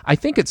 I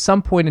think at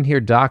some point in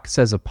here, Doc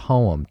says a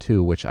poem,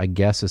 too, which I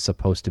guess is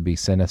supposed to be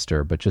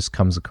sinister, but just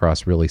comes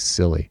across really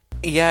silly.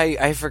 Yeah,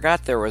 I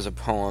forgot there was a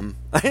poem.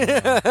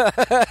 There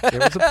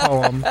was a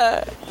poem.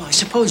 Well, I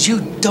suppose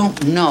you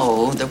don't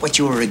know that what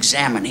you are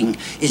examining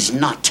is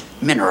not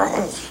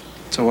mineral.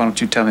 So why don't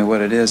you tell me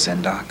what it is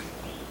then, Doc?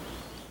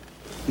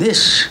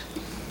 This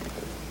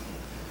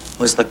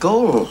was the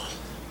goal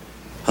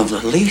of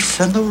the leaf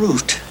and the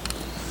root.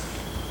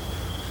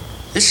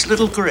 This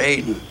little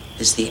grain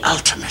is the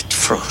ultimate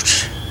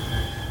fruit.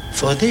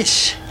 For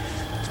this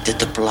did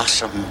the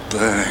blossom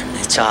burn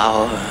its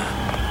hour.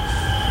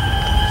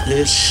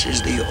 This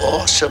is the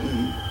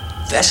awesome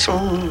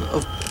vessel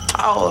of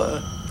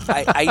power.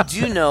 I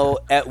do know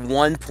at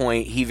one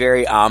point he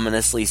very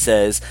ominously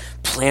says,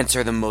 "Plants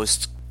are the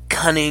most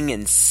cunning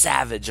and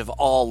savage of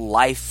all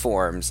life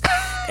forms."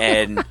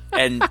 And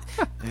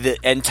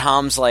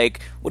Tom's like,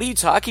 "What are you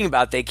talking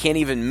about? They can't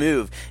even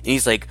move." And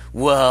he's like,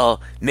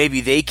 "Well, maybe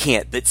they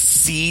can't, but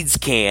seeds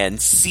can.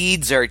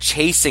 Seeds are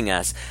chasing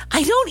us."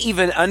 I don't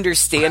even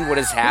understand what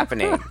is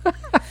happening.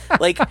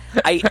 Like,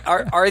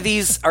 are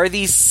these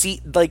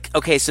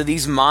okay? So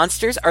these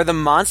monsters, are the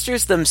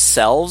monsters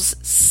themselves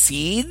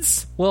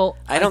seeds? Well,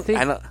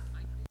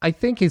 I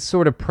think he's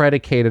sort of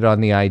predicated on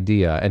the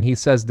idea, and he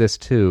says this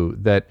too,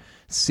 that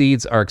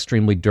seeds are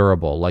extremely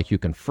durable. Like, you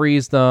can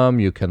freeze them,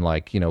 you can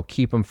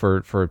keep them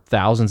for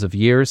thousands of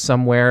years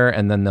somewhere,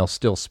 and then they'll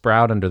still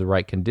sprout under the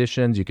right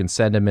conditions. You can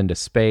send them into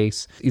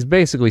space. He's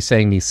basically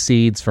saying these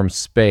seeds from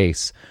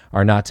space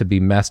are not to be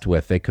messed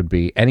with. They could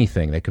be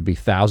anything. They could be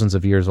thousands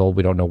of years old.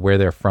 We don't know where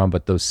they're from,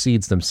 but those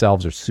seeds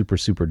themselves are super,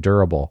 super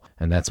durable,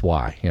 and that's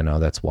why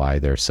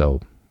they're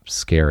so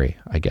scary.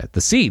 I get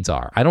the seeds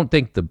are. I don't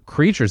think the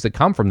creatures that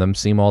come from them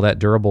seem all that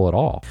durable at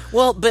all.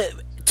 Well, but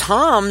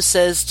Tom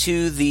says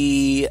to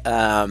the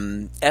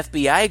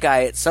FBI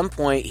guy at some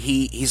point,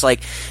 he's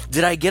like,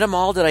 did I get them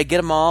all? Did I get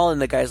them all?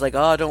 And the guy's like,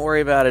 oh, don't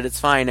worry about it. It's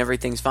fine.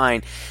 Everything's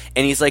fine.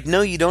 And he's like,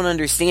 no, you don't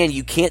understand.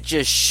 You can't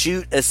just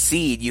shoot a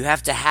seed. You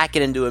have to hack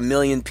it into a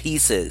million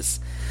pieces.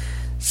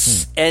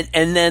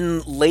 And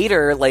then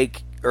later,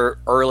 like, or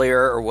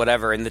earlier or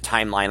whatever in the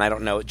timeline, I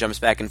don't know, it jumps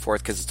back and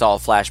forth because it's all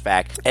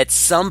flashback. At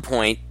some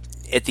point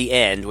at the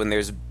end, when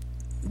there's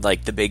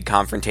like the big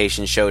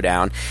confrontation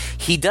showdown,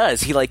 he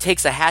like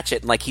takes a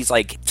hatchet and like he's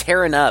like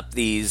tearing up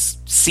these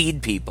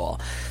seed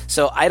people.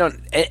 So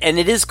and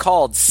it is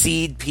called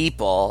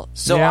Seedpeople.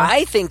 So yeah.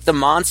 I think the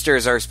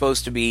monsters are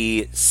supposed to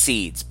be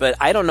seeds, but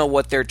I don't know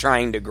what they're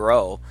trying to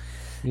grow.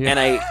 Yeah. And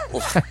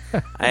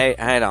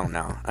I don't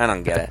know. I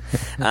don't get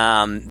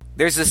it.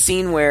 There's a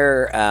scene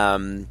where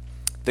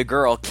the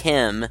girl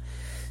Kim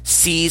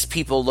sees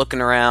people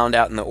looking around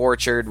out in the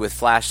orchard with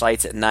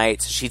flashlights at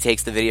night. So she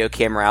takes the video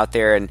camera out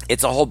there, and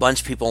it's a whole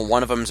bunch of people, and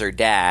one of them's her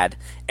dad.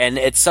 And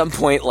at some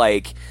point,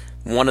 like,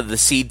 one of the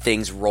seed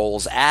things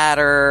rolls at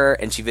her,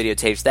 and she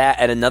videotapes that,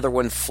 and another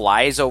one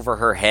flies over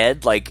her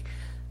head, like,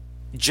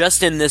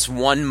 just in this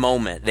one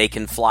moment they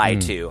can fly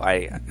too.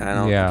 I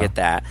don't get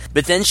that.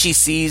 But then she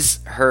sees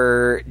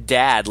her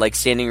dad, like,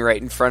 standing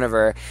right in front of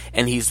her,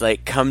 and he's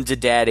like, come to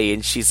daddy,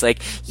 and she's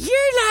like,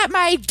 you're not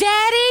my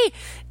daddy!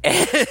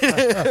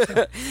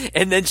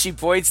 And then she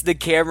points the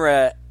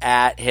camera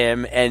at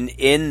him, and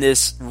in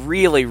this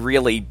really,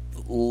 really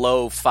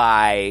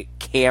lo-fi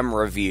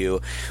camera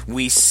view,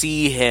 we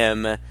see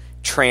him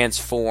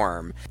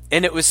transform.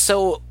 And it was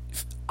so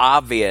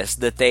obvious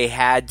that they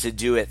had to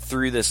do it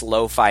through this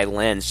lo-fi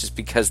lens just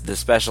because the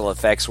special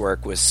effects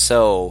work was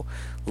so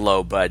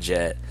low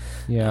budget.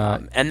 Yeah.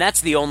 And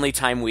that's the only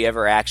time we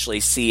ever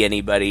actually see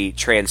anybody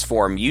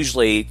transform.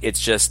 Usually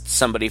it's just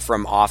somebody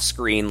from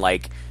off-screen,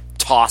 like,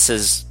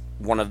 tosses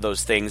one of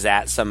those things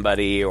at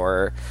somebody,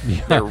 or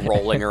they're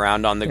rolling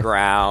around on the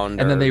ground.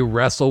 And then they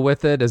wrestle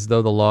with it as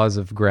though the laws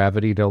of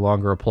gravity no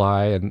longer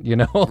apply, and, you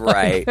know,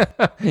 right.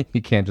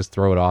 You can't just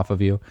throw it off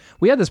of you.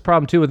 We had this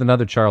problem, too, with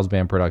another Charles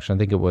Band production. I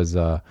think it was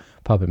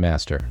Puppet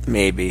Master.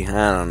 Maybe.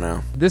 I don't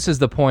know. This is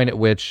the point at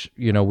which,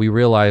 you know, we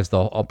realize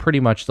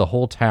pretty much the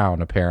whole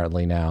town,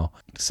 apparently now,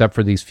 except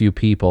for these few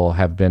people,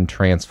 have been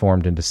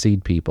transformed into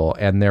seed people,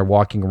 and they're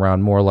walking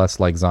around more or less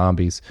like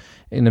zombies,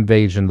 an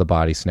invasion of the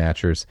body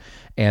snatchers.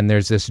 And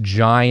there's this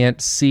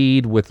giant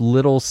seed with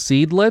little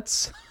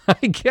seedlets,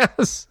 I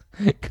guess,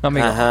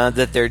 coming up.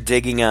 That they're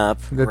digging up.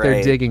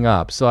 They're digging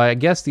up. So I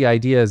guess the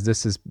idea is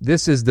this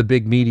is the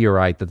big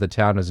meteorite that the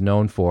town is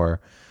known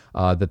for,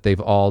 that they've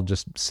all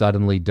just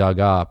suddenly dug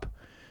up.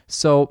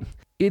 So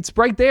it's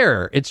right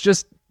there.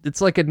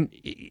 It's like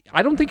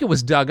I don't think it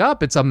was dug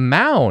up. It's a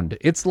mound.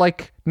 It's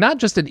like not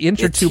just an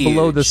inch or two huge.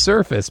 Below the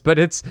surface, but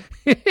it's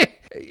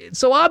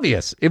so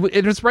obvious.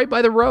 It's right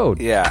by the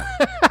road. Yeah.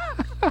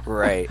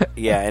 Right.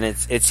 Yeah, and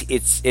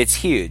it's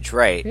huge,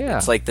 right? Yeah.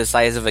 It's like the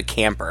size of a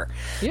camper.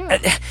 Yeah.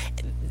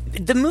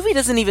 The movie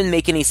doesn't even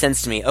make any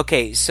sense to me.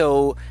 Okay,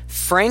 so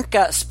Frank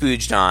got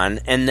spooged on,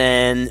 and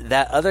then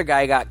that other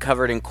guy got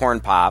covered in corn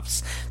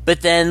pops,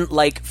 but then,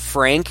 like,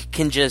 Frank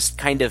can just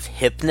kind of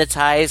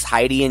hypnotize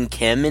Heidi and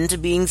Kim into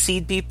being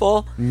seed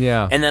people.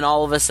 Yeah. And then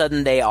all of a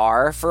sudden they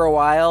are for a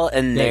while,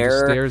 and he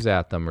just stares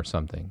at them or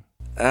something.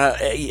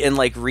 And,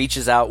 like,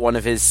 reaches out one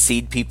of his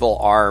seed people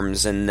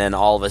arms, and then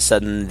all of a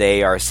sudden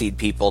they are seed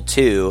people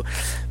too.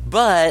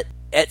 But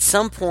at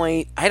some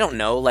point, I don't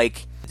know,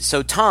 like,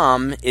 so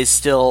Tom is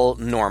still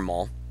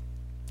normal,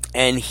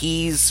 and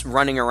he's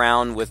running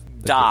around with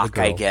Doc,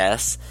 I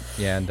guess.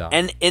 Yeah, and Doc.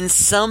 And in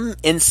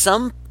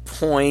some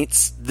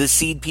points, the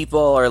seed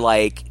people are,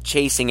 like,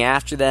 chasing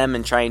after them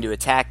and trying to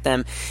attack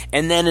them.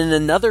 And then in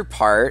another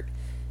part,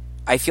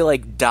 I feel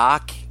like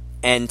Doc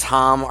and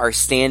Tom are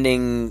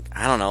standing,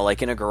 I don't know,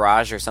 like in a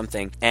garage or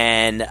something,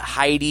 and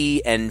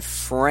Heidi and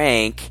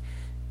Frank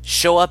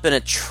show up in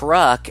a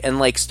truck and,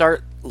 like,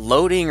 start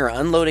loading or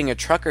unloading a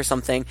truck or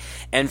something,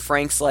 and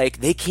Frank's like,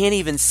 they can't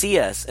even see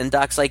us, and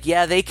Doc's like,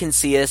 yeah, they can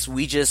see us,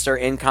 we just are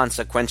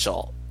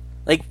inconsequential.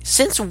 Like,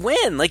 since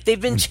when? Like, they've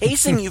been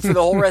chasing you for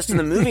the whole rest of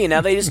the movie, and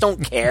now they just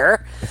don't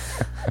care.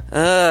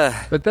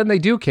 But then they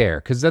do care,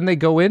 because then they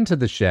go into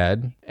the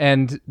shed,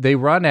 and they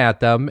run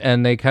at them,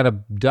 and they kind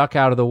of duck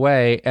out of the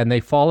way, and they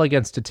fall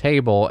against a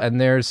table,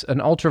 and there's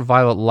an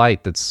ultraviolet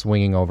light that's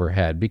swinging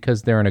overhead,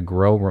 because they're in a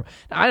grow room.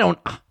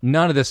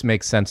 None of this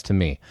makes sense to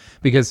me,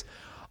 because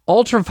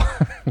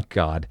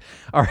God.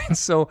 All right,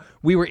 so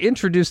we were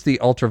introduced to the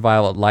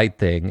ultraviolet light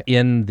thing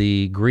in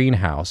the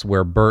greenhouse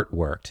where Bert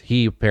worked.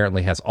 He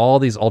apparently has all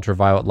these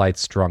ultraviolet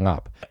lights strung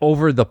up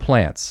over the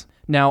plants.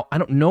 Now, I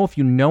don't know if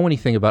you know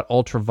anything about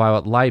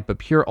ultraviolet light, but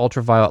pure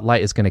ultraviolet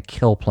light is going to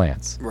kill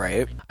plants.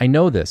 Right. I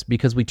know this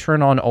because we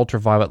turn on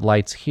ultraviolet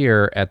lights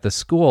here at the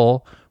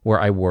school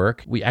where I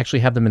work. We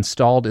actually have them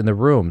installed in the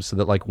room so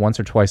that, like, once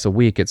or twice a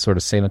week it sort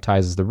of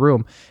sanitizes the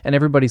room, and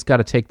everybody's got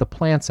to take the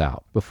plants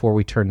out before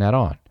we turn that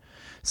on.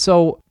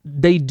 So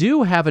they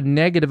do have a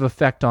negative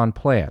effect on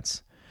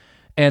plants.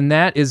 And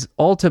that is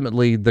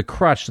ultimately the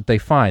crutch that they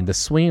find. The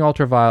swinging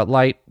ultraviolet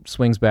light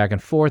swings back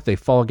and forth. They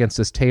fall against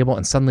this table,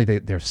 and suddenly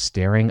they're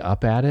staring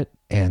up at it,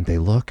 and they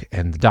look,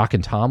 and Doc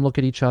and Tom look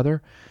at each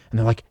other, and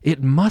they're like,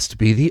 it must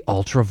be the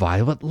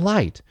ultraviolet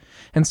light.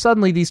 And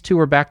suddenly these two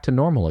are back to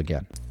normal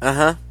again.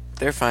 Uh-huh.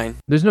 They're fine.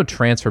 There's no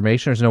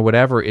transformation. There's no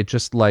whatever. It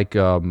just like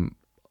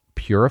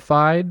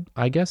purified,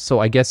 I guess. So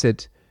I guess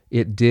it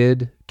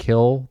did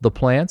kill the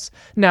plants.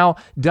 Now,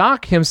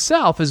 Doc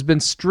himself has been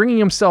stringing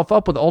himself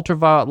up with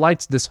ultraviolet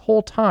lights this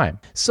whole time.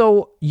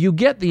 So you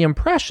get the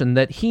impression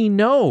that he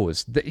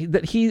knows,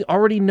 that he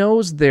already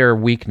knows their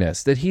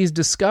weakness, that he's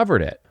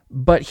discovered it.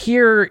 But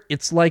here,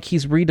 it's like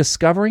he's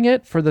rediscovering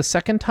it for the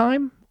second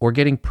time or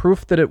getting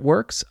proof that it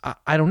works.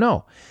 I don't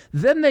know.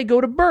 Then they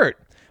go to Bert.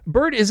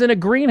 Bert is in a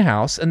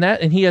greenhouse, and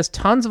he has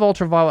tons of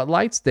ultraviolet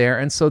lights there,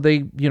 and so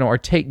they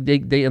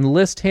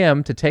enlist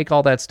him to take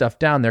all that stuff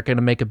down. They're going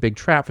to make a big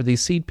trap for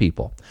these seed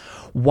people.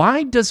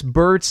 Why does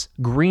Bert's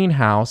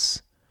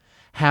greenhouse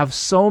have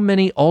so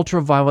many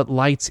ultraviolet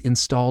lights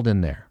installed in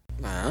there?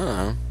 I don't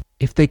know.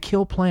 If they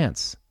kill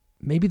plants,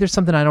 maybe there's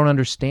something I don't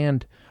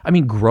understand. I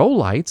mean, grow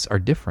lights are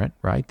different,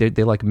 right?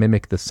 They like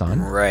mimic the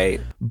sun. Right.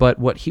 But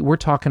what we're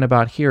talking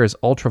about here is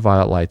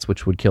ultraviolet lights,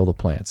 which would kill the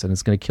plants, and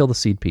it's going to kill the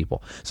seed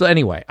people. So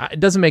anyway, it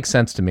doesn't make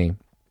sense to me.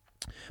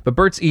 But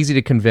Bert's easy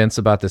to convince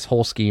about this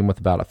whole scheme with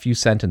about a few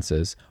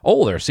sentences.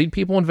 Oh, there are seed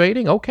people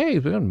invading?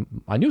 Okay,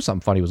 I knew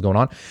something funny was going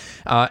on.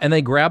 And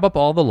they grab up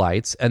all the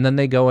lights, and then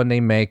they go and they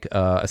make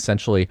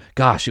essentially,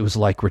 gosh, it was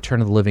like Return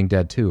of the Living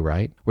Dead 2,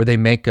 right? Where they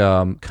make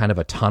kind of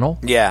a tunnel.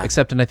 Yeah.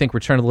 Except in, I think,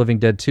 Return of the Living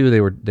Dead 2,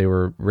 they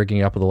were rigging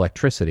it up with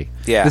electricity.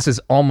 Yeah. This is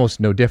almost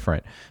no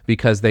different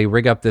because they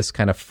rig up this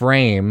kind of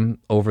frame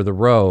over the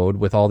road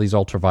with all these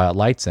ultraviolet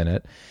lights in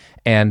it,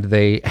 and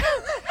they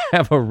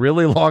have a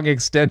really long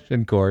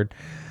extension cord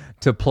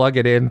to plug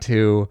it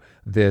into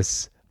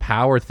this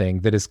power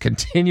thing that is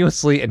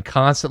continuously and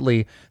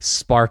constantly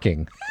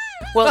sparking.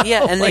 Well,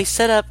 yeah, and they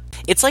set up,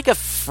 it's like a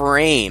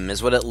frame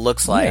is what it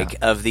looks like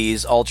of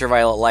these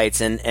ultraviolet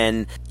lights,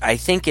 and I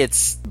think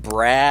it's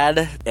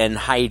Brad and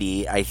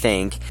Heidi, I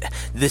think.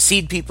 The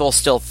seed people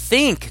still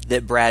think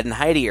that Brad and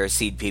Heidi are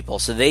seed people,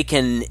 so they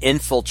can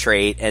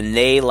infiltrate, and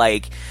they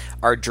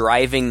are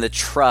driving the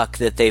truck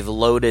that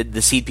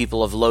the seed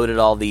people have loaded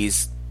all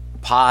these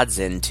pods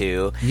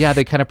into. Yeah,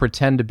 they kind of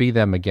pretend to be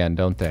them again,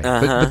 don't they?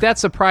 But that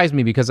surprised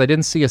me because I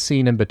didn't see a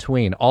scene in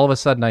between. All of a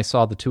sudden, I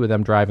saw the two of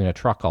them driving a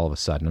truck all of a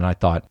sudden, and I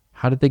thought,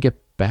 how did they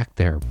get back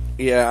there?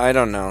 Yeah, I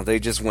don't know. They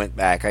just went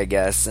back, I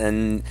guess.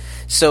 And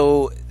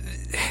so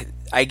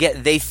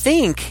they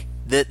think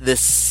that the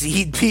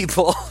seed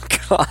people,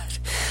 God,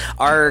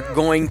 are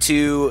going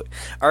to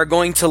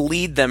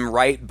lead them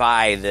right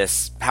by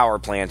this power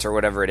plant or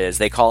whatever it is.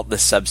 They call it the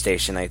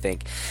substation, I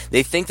think.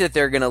 They think that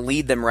they're going to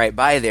lead them right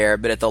by there,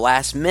 but at the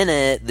last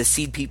minute, the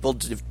seed people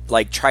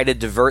try to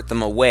divert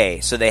them away.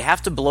 So they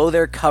have to blow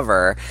their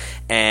cover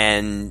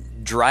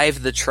and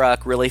drive the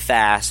truck really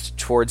fast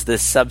towards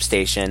this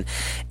substation.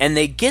 And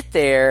they get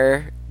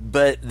there,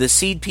 but the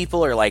seed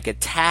people are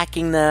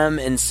attacking them,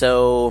 and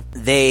so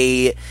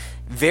they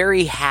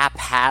very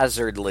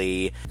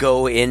haphazardly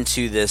go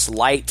into this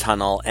light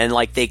tunnel, and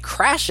they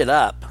crash it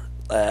up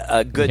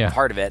a good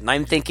part of it. And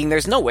I'm thinking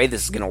there's no way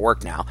this is going to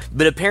work now.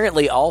 But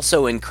apparently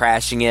also in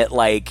crashing it,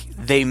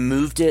 they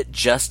moved it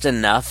just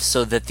enough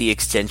so that the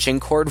extension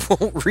cord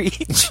won't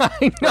reach.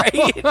 I know.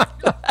 Right?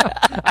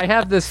 I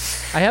have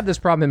this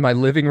problem in my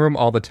living room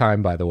all the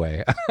time, by the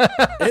way.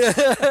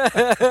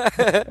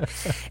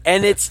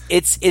 And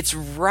it's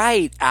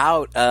right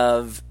out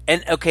of.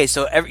 And okay,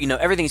 so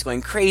everything's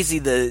going crazy.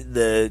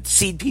 The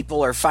seed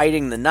people are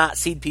fighting the not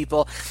seed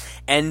people,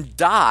 and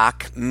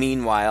Doc,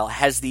 meanwhile,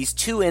 has these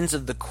two ends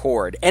of the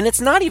cord, and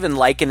it's not even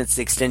like its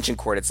extension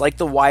cord. It's like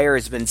the wire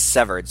has been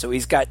severed, so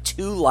he's got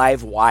two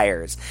live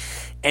wires,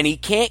 and he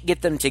can't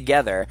get them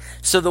together.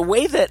 So the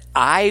way that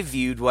I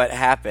viewed what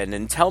happened,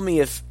 and tell me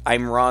if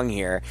I'm wrong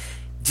here,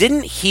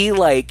 didn't he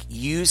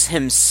use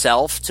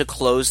himself to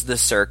close the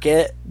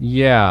circuit?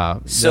 Yeah,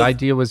 so the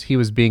idea was he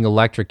was being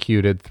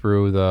electrocuted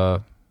through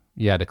to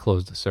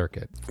close the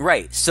circuit.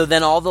 Right. So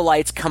then all the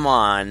lights come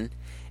on,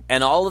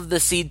 and all of the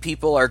seed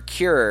people are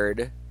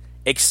cured,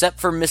 except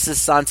for Mrs.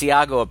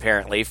 Santiago,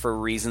 apparently, for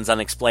reasons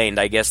unexplained.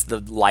 I guess the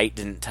light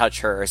didn't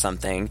touch her or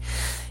something.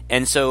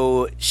 And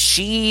so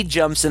she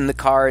jumps in the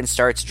car and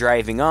starts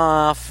driving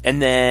off,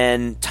 and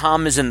then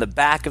Tom is in the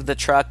back of the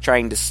truck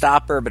trying to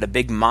stop her, but a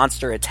big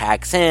monster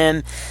attacks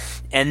him,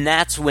 and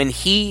that's when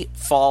he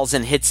falls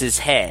and hits his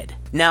head.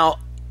 Now,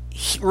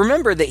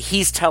 remember that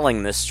he's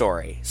telling this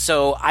story,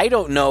 so I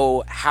don't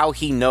know how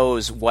he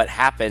knows what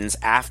happens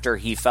after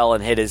he fell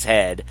and hit his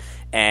head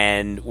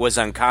and was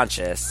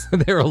unconscious.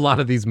 There are a lot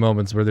of these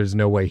moments where there's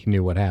no way he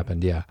knew what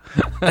happened, yeah.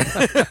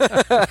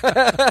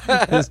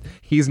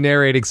 He's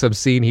narrating some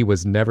scene he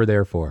was never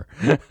there for.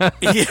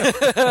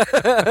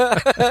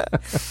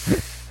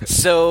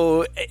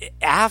 So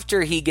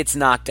after he gets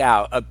knocked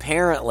out,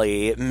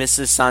 apparently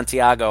Mrs.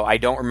 Santiago, I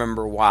don't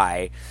remember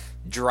why,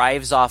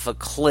 drives off a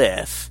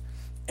cliff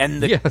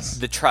And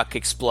the truck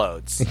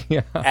explodes,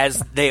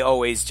 as they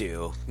always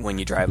do when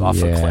you drive off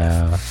a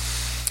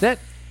cliff. That,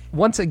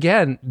 once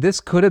again, this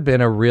could have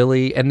been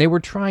and they were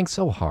trying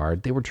so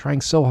hard. They were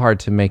trying so hard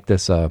to make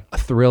this a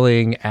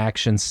thrilling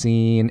action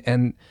scene,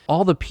 and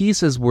all the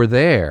pieces were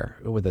there,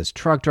 with his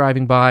truck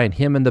driving by and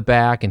him in the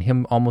back and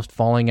him almost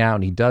falling out,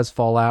 and he does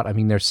fall out. I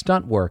mean, there's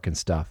stunt work and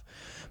stuff.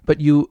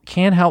 But you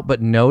can't help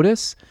but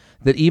notice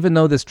that even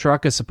though this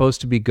truck is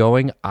supposed to be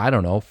going,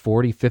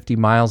 40, 50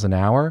 miles an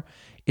hour,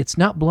 it's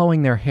not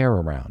blowing their hair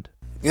around.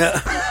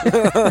 Yeah.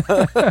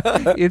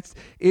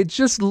 It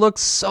just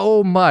looks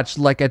so much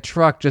like a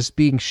truck just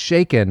being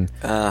shaken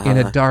in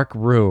a dark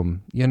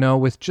room,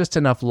 with just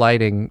enough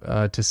lighting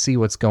to see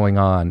what's going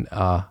on.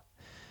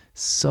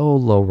 So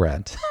low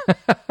rent,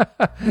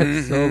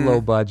 so low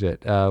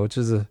budget, which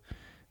is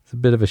it's a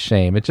bit of a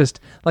shame. It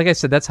just, like I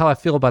said, that's how I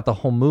feel about the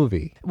whole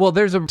movie. Well,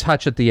 there's a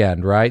touch at the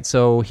end, right?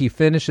 So he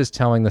finishes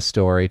telling the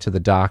story to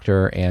the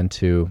doctor and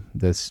to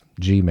this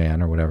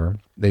G-man or whatever.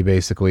 They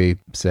basically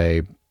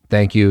say,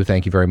 thank you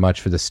very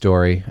much for the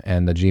story.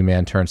 And the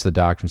G-man turns to the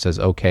doctor and says,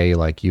 okay,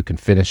 like, you can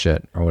finish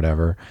it or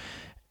whatever.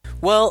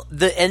 Well,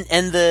 the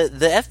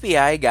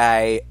FBI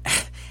guy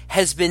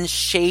has been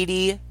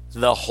shady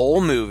the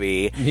whole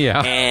movie.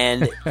 Yeah.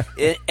 And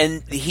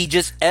he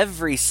just,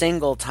 every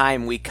single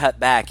time we cut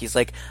back, he's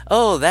like,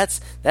 oh,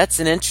 that's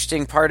an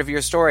interesting part of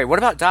your story. What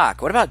about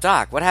Doc? What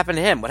happened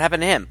to him? What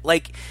happened to him?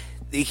 Like,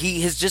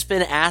 he has just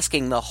been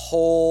asking the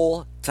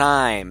whole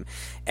time.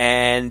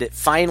 And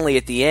finally,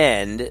 at the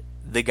end,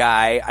 the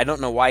guy, I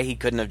don't know why he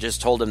couldn't have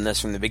just told him this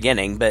from the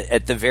beginning, but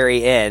at the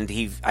very end,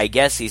 I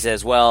guess he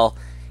says, well,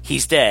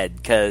 he's dead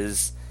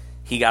because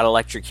he got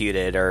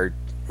electrocuted or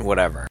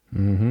whatever.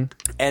 Mm-hmm.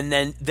 And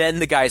then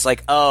the guy's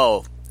like,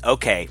 oh,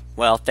 okay,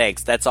 well,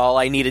 thanks. That's all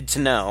I needed to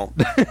know.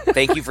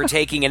 Thank you for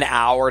taking an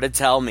hour to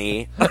tell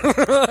me. That's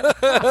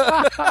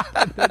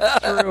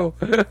true.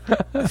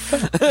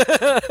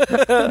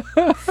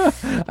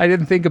 I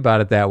didn't think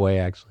about it that way,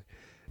 actually.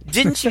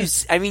 Didn't you?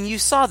 I mean, you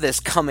saw this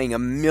coming a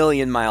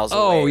million miles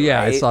away. Oh, yeah,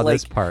 right? I saw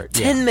this part.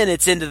 10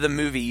 minutes into the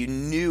movie, you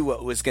knew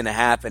what was going to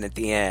happen at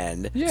the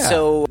end. Yeah.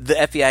 So the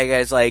FBI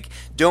guy's like,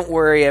 don't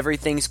worry,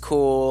 everything's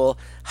cool.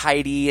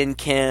 Heidi and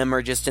Kim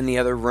are just in the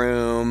other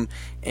room.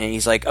 And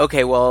he's like,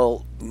 okay,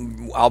 well,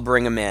 I'll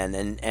bring them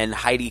in. And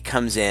Heidi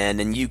comes in,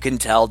 and you can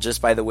tell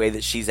just by the way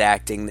that she's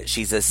acting that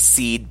she's a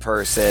seed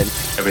person.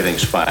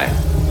 Everything's fine.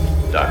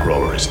 Doc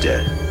Roller is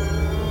dead.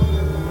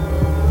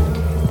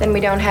 Then we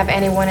don't have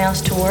anyone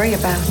else to worry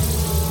about,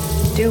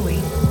 do we?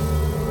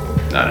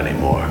 Not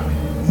anymore.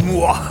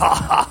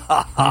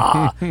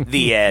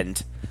 The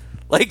end.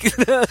 Like,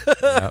 yep.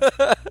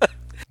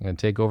 I'm going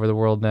to take over the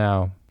world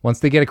now. Once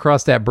they get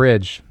across that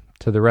bridge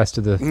to the rest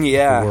of the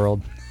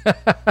world.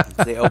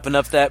 They open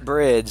up that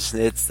bridge,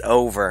 it's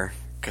over.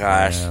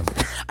 Gosh. Yeah.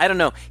 I don't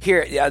know.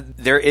 Here,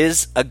 there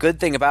is a good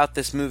thing about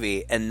this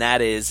movie, and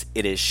that is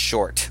it is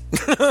short.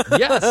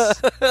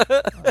 Yes.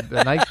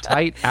 A nice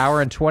tight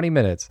hour and 20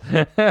 minutes.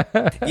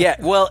 Yeah,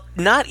 well,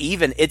 not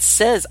even. It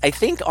says, I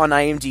think on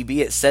IMDb,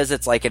 it says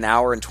it's like an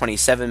hour and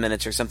 27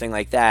 minutes or something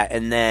like that.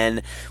 And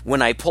then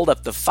when I pulled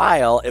up the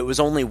file, it was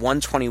only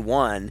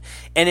 121.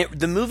 And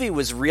the movie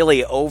was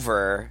really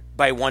over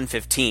by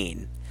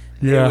 1:15.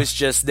 Yeah. It was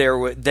just there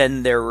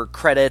were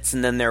credits,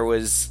 and then there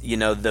was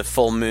the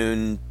full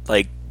moon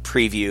like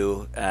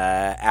preview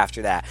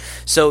after that.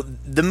 So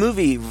the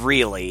movie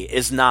really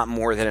is not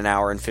more than an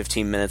hour and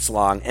 15 minutes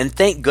long, and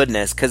thank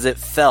goodness, because it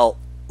felt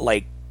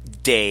like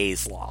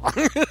days long.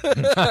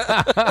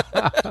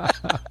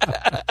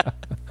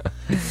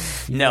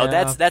 No,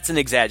 that's an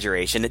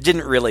exaggeration. It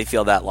didn't really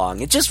feel that long.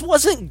 It just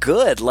wasn't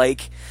good.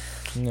 Like,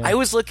 I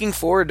was looking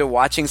forward to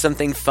watching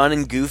something fun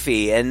and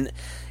goofy, and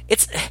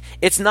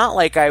it's not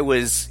like I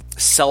was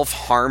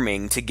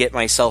self-harming to get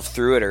myself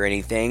through it or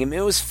anything. I mean,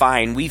 it was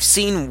fine. We've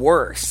seen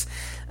worse.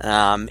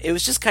 It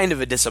was just kind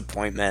of a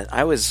disappointment.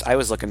 I was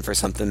looking for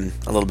something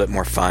a little bit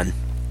more fun.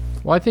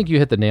 Well, I think you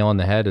hit the nail on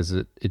the head. Is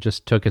it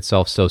just took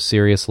itself so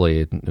seriously.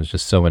 It was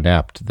just so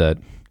inept that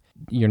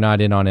you're not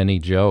in on any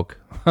joke.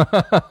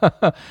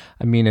 I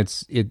mean,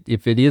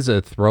 if it is a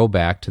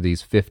throwback to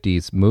these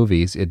 50s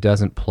movies, it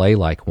doesn't play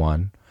like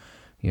one.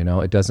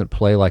 It doesn't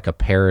play like a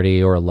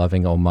parody or a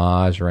loving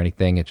homage or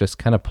anything. It just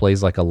kind of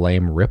plays like a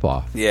lame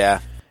ripoff. Yeah.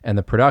 And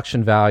the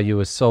production value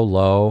is so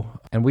low.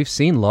 And we've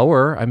seen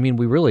lower. I mean,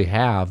 we really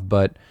have,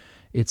 but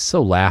it's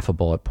so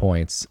laughable at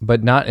points,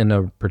 but not in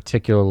a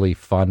particularly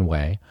fun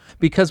way.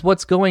 Because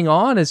what's going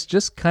on is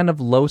just kind of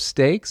low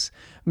stakes.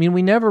 I mean,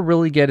 we never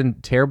really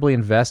get terribly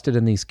invested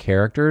in these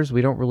characters.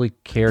 We don't really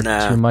care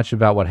too much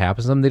about what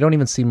happens to them. They don't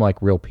even seem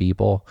like real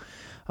people.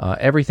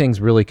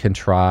 Everything's really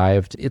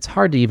contrived. It's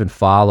hard to even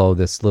follow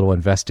this little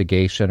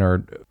investigation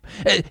or...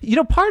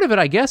 part of it,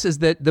 I guess, is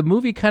that the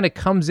movie kind of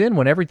comes in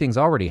when everything's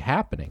already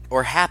happening.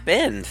 Or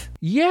happened.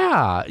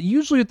 Yeah.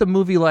 Usually with a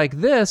movie like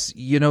this,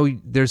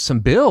 there's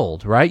some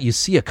build, right? You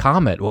see a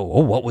comet. Oh,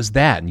 what was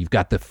that? And you've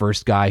got the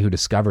first guy who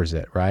discovers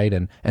it, right?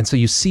 And so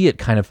you see it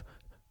kind of,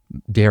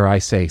 dare I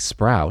say,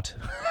 sprout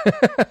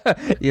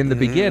in the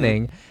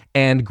beginning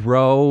and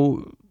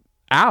grow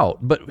out.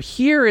 But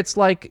here it's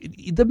like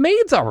the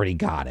maid's already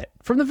got it.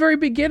 From the very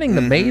beginning,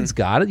 the maid's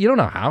got it. You don't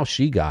know how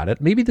she got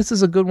it. Maybe this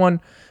is a good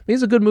one. Maybe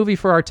it's a good movie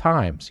for our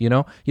times, you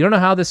know? You don't know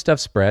how this stuff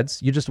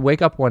spreads. You just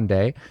wake up one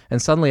day and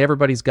suddenly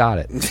everybody's got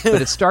it.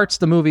 But it starts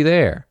the movie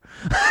there.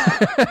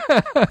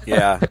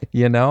 Yeah.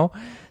 You know?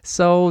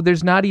 So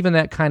there's not even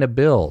that kind of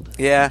build.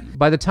 Yeah.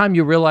 By the time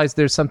you realize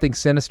there's something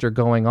sinister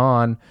going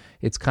on,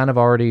 it's kind of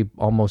already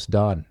almost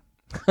done.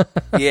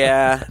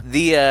 Yeah,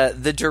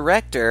 the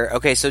director.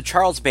 Okay, so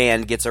Charles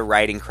Band gets a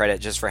writing credit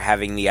just for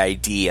having the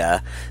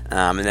idea,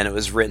 and then the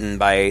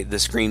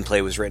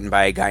screenplay was written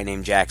by a guy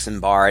named Jackson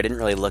Barr. I didn't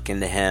really look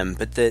into him,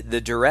 but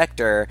the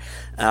director,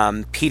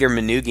 Peter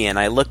Manoogian,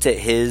 I looked at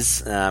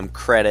his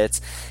credits,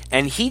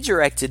 and he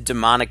directed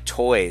Demonic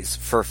Toys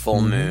for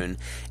Full Moon.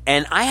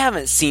 And I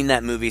haven't seen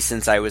that movie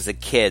since I was a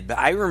kid, but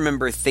I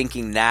remember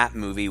thinking that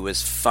movie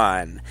was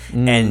fun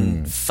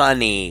and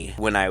funny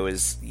when I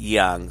was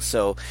young.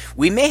 So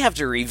we may have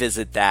to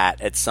revisit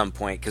that at some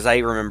point, because I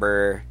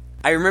remember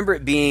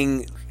it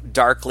being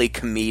darkly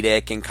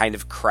comedic and kind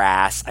of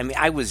crass. I mean,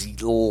 I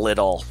was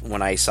little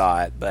when I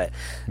saw it, but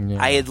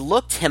I had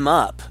looked him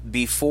up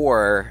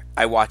before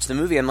I watched the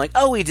movie. I'm like,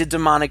 oh, he did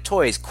Demonic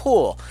Toys.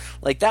 Cool.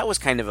 Like, that was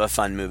kind of a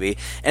fun movie.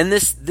 And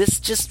this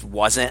just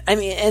wasn't. I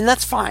mean, and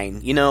that's fine.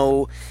 You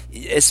know,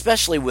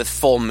 especially with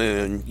Full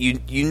Moon,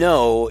 you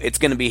know it's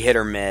going to be hit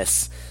or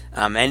miss.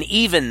 And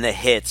even the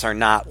hits are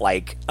not,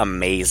 like,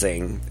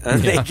 amazing.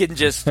 They can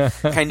just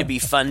kind of be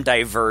fun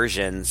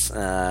diversions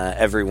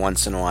every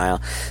once in a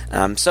while.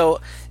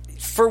 So,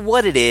 for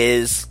what it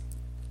is,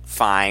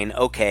 fine,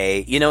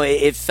 okay. You know,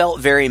 it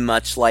felt very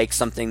much like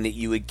something that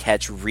you would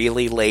catch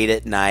really late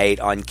at night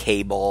on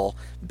cable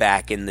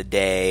back in the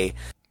day.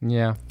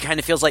 Yeah. Kind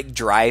of feels like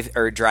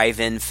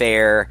drive-in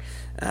fare.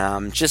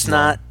 Just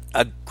not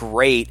a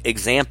great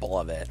example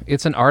of it.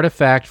 It's an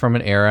artifact from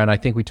an era, and I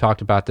think we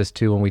talked about this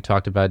too when we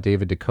talked about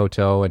David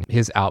DeCoteau and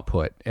his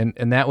output.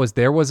 And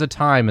there was a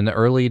time in the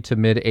early to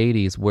mid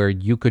 80s where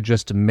you could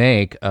just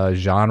make a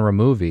genre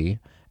movie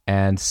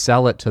and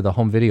sell it to the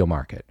home video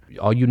market.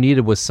 All you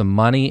needed was some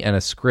money and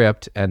a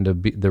script and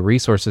the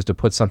resources to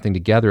put something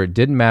together. It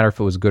didn't matter if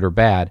it was good or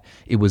bad.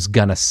 It was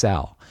gonna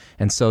sell.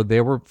 And so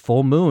there were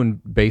Full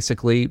Moon,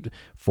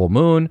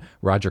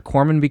 Roger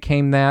Corman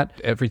became that.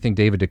 Everything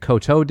David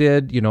DeCoteau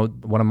did, you know,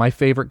 one of my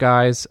favorite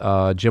guys,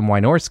 Jim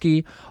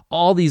Wynorski.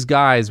 All these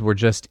guys were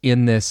just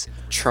in this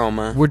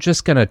trauma. We're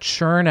just going to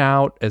churn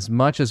out as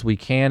much as we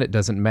can. It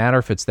doesn't matter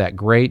if it's that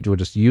great. We'll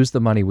just use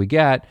the money we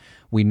get.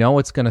 We know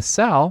it's going to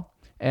sell.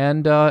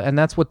 And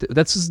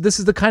this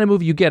is the kind of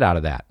movie you get out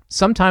of that.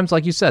 Sometimes,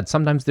 like you said,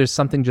 sometimes there's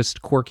something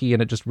just quirky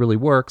and it just really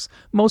works.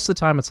 Most of the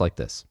time, it's like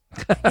this.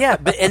 Yeah,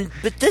 but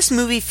this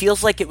movie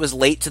feels like it was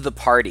late to the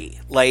party.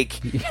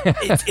 Like,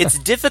 it's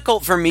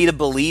difficult for me to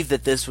believe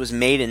that this was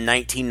made in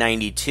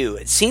 1992.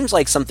 It seems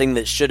like something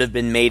that should have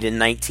been made in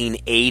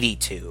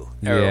 1982.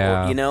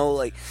 Yeah. Or, you know,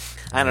 like,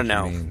 I don't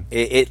know.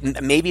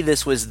 It maybe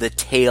this was the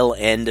tail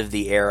end of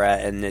the era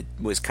and it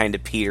was kind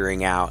of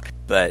petering out,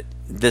 but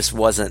this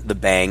wasn't the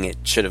bang it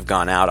should have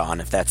gone out on,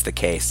 if that's the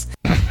case.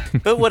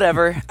 But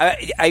whatever.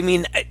 I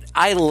mean,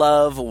 I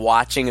love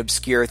watching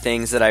obscure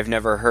things that I've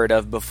never heard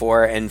of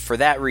before, and for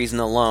that reason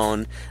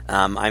alone,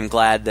 I'm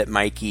glad that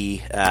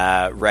Mikey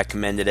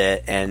recommended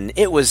it, and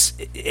it was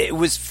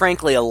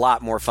frankly a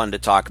lot more fun to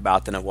talk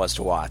about than it was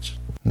to watch.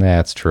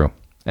 That's true.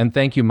 And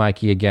thank you,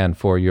 Mikey, again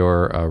for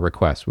your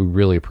request. We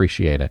really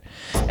appreciate it.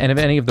 And if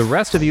any of the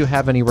rest of you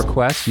have any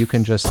requests, you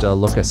can just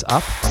look us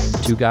up,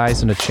 Two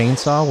Guys and a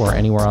Chainsaw, or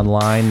anywhere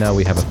online.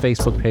 We have a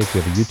Facebook page, we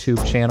have a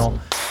YouTube channel,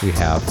 we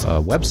have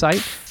a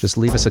website. Just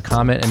leave us a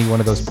comment any one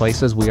of those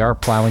places. We are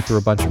plowing through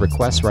a bunch of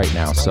requests right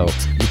now, so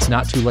it's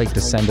not too late to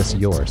send us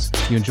yours.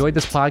 If you enjoyed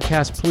this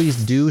podcast, please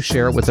do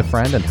share it with a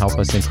friend and help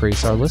us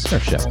increase our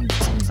listenership.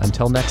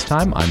 Until next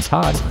time, I'm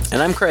Todd.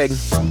 And I'm Craig.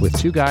 With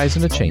Two Guys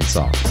and a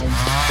Chainsaw.